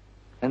rich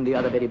and the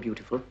other very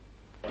beautiful.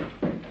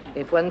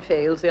 If one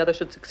fails, the other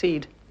should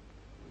succeed.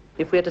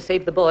 If we're to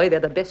save the boy, they're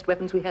the best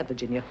weapons we have,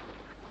 Virginia.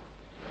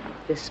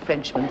 This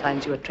Frenchman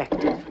finds you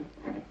attractive.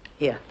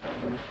 Here,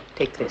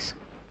 take this.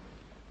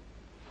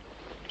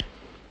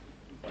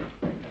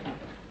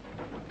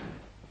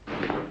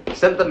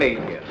 Send the maid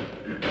here.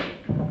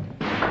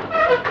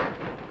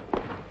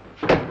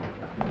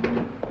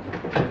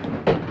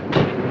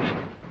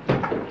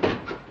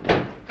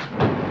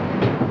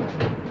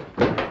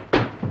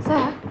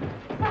 Sir?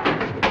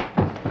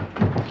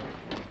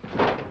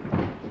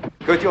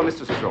 Go to your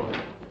mistress's room.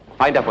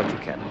 Find out what you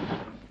can.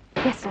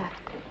 Yes, sir.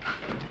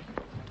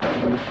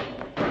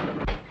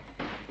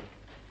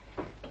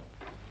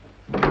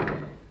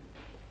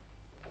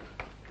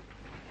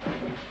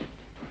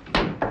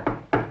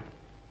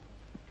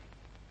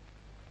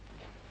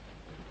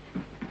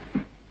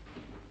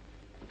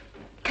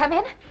 Come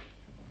in.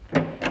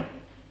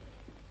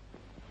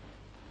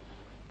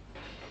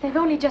 They've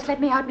only just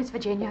let me out, Miss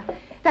Virginia.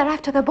 They're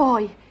after the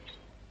boy.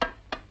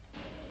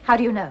 How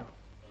do you know?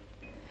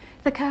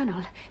 The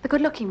colonel, the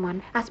good-looking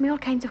one, asked me all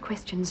kinds of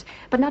questions,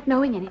 but not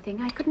knowing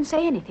anything, I couldn't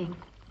say anything.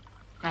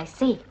 I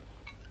see.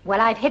 Well,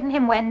 I've hidden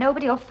him where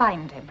nobody will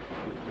find him.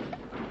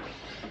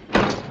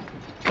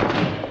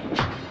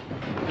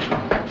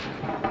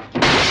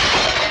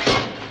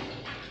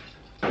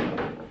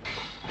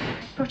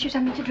 Brought you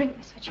something to drink,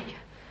 Miss Virginia.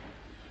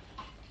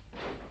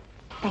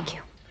 Thank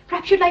you. Perhaps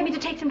Perhaps you'd like me to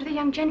take some to the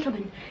young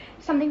gentleman.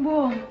 Something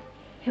warm.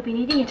 He'll be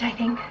needing it, I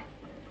think.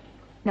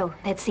 No,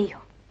 they'd see you.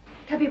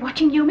 They'll be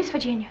watching you, Miss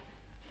Virginia.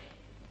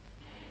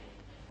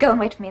 Go and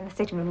wait for me in the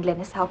sitting room,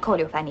 Glynis. I'll call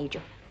you if I need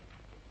you.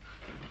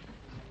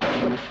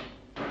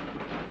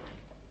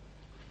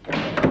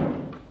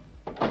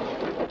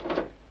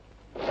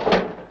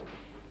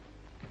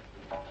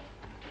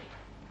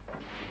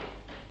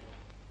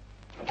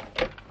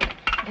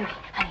 Louis,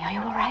 honey, are you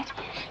all right?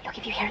 Look,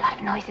 if you hear a lot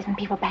of noises and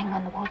people banging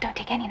on the wall, don't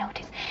take any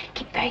notice.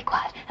 Keep very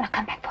quiet, and I'll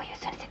come back for you as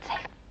soon as it's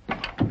safe.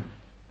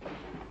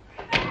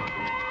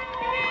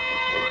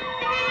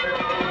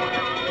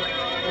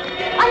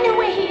 I know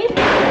where he is.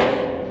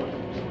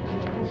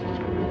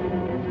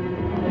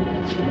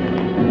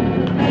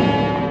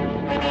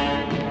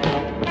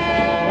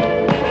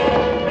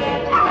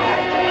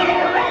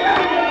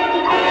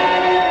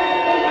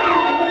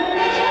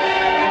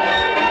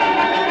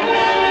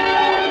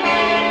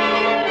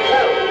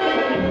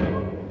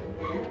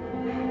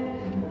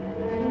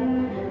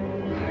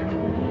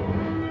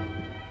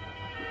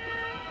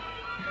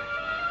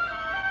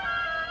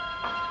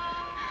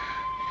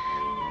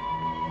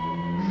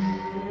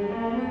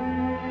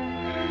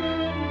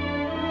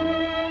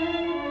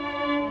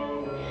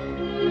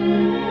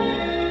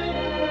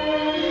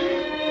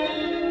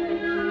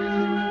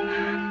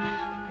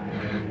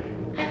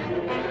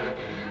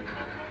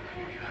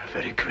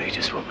 Very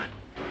courageous woman.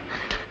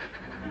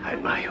 I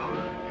admire you.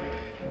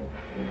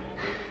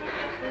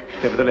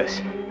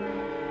 Nevertheless,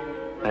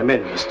 my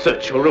men must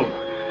search your room.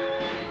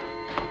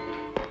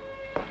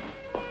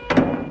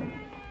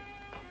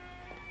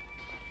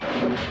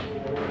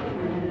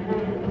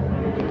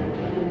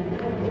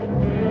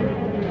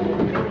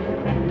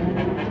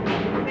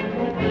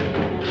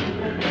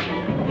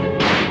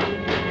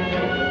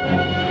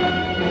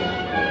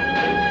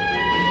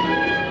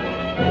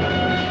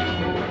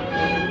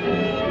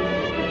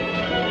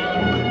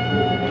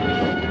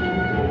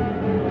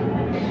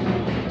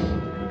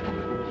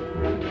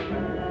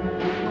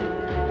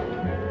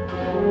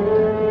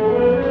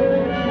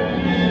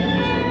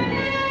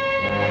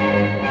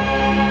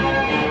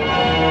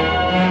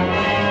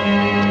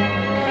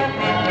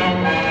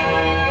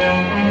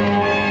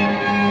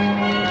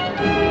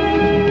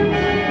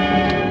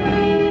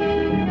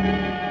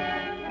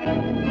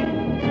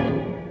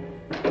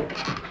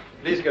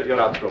 Please go to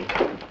your aunt's room.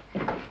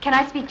 Can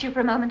I speak to you for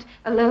a moment,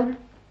 alone?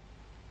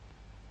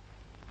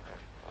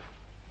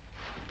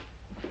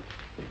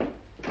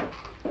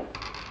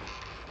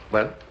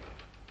 Well?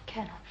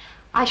 Colonel,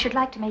 I should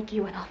like to make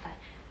you an offer.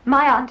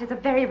 My aunt is a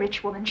very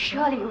rich woman.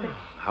 Surely you would...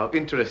 How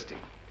interesting.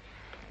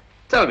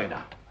 Tell me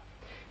now,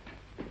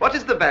 what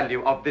is the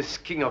value of this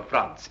King of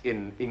France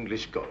in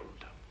English gold?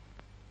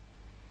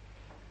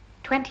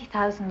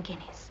 20,000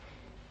 guineas.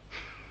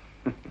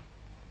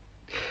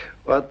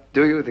 What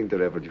do you think the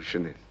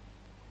revolution is?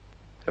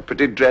 A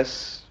pretty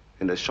dress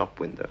in a shop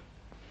window.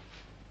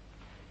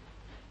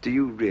 Do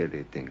you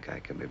really think I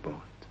can be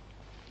bought?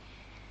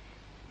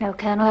 No,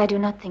 Colonel, I do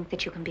not think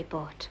that you can be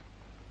bought.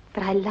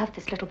 But I love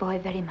this little boy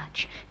very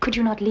much. Could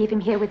you not leave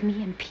him here with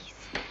me in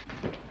peace?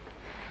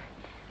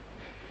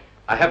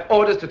 I have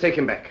orders to take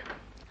him back.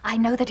 I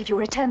know that if you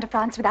return to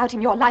France without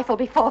him, your life will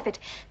be forfeit.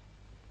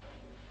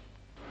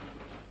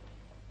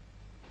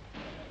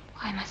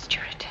 Why must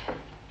you return?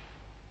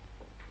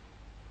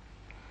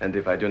 And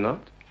if I do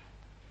not?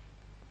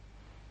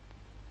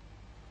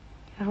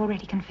 You've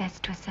already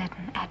confessed to a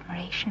certain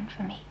admiration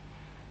for me.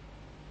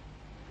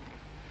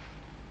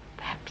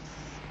 Perhaps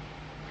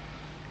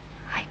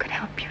I could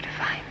help you to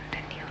find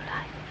a new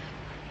life.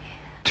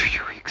 Do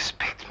you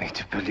expect me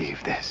to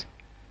believe this?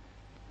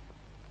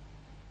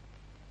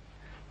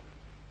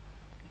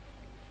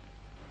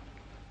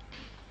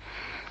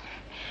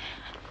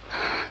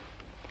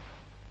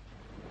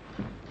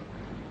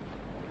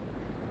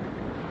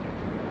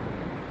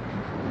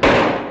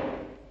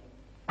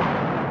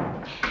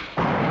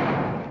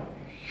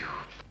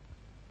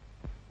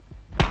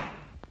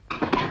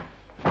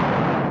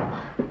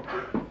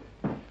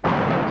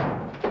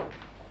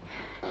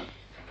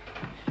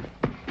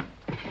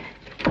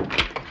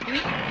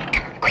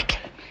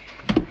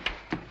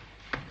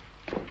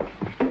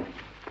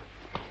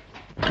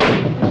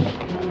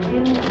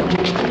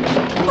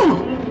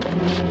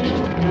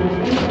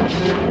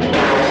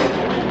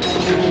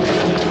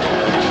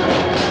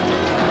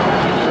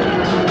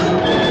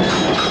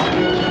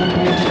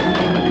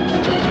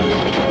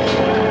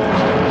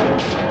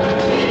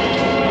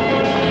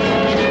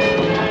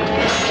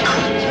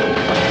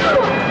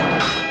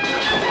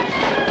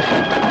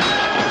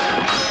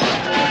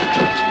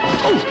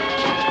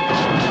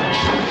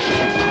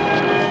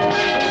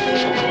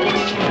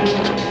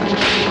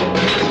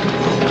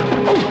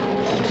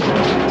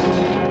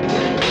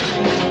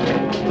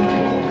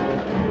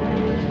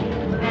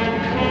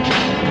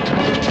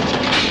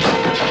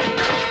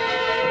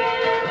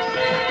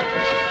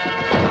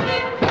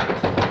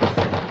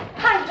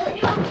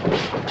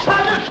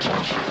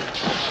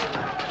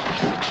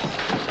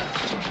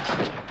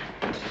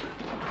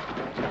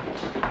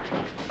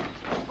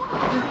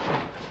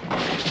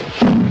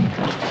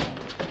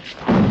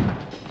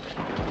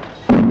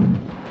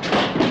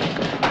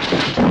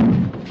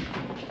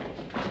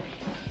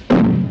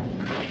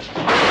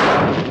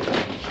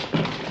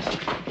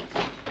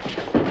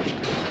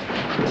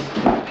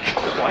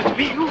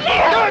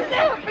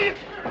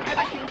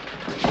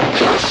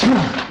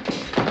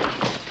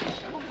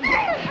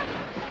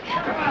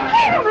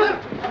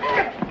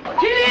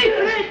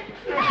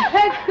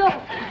 Let's go.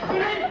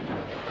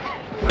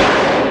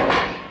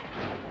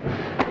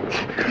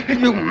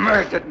 You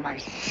murdered my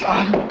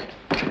son.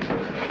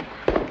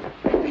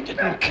 You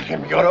didn't kill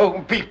him. Your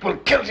own people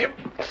killed him.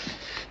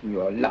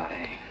 You're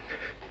lying.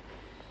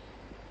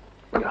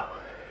 No.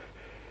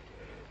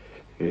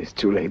 It is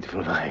too late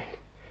for lying.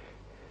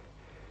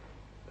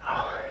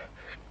 No.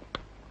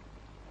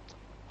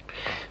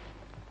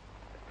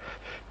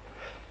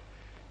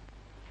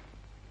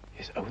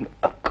 His own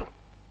uncle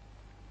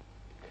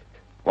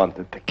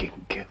wanted the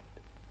king killed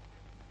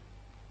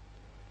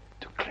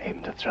to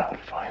claim the throne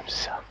for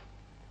himself.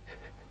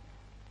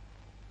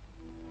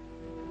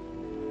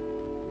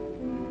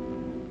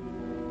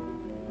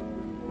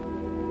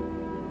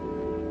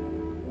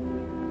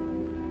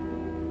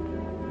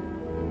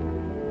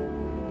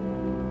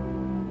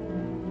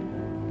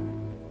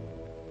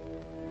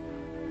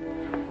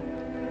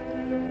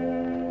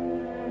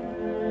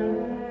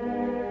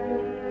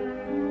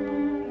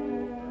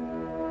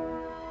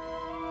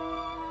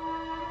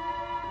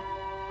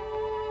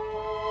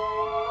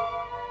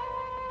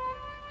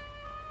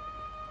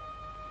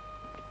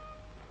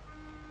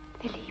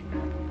 Philippe,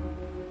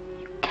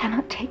 you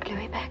cannot take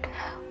Louis back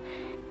now.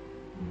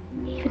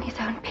 Even his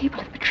own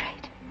people have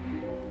betrayed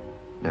him.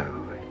 No,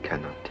 I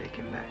cannot take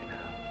him back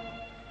now.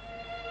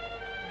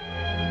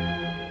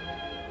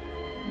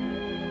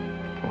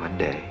 One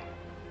day,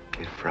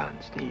 if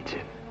France needs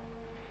him,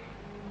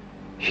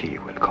 she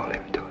will call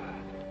him to her.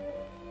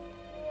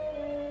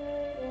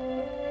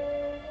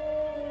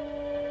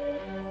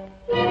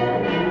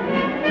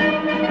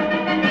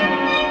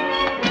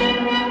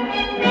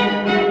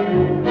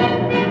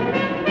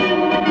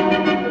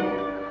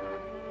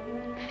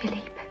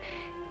 Philippe,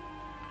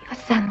 your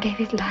son gave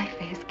his life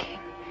for his king.